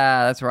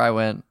 Yeah, that's where I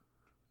went.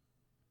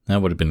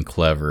 That would have been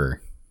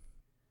clever.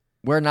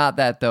 We're not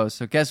that, though,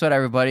 so guess what,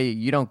 everybody?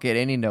 You don't get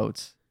any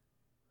notes.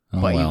 Oh,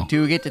 but well. you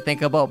do get to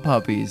think about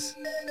puppies.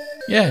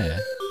 Yeah.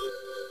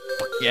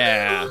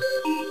 Yeah.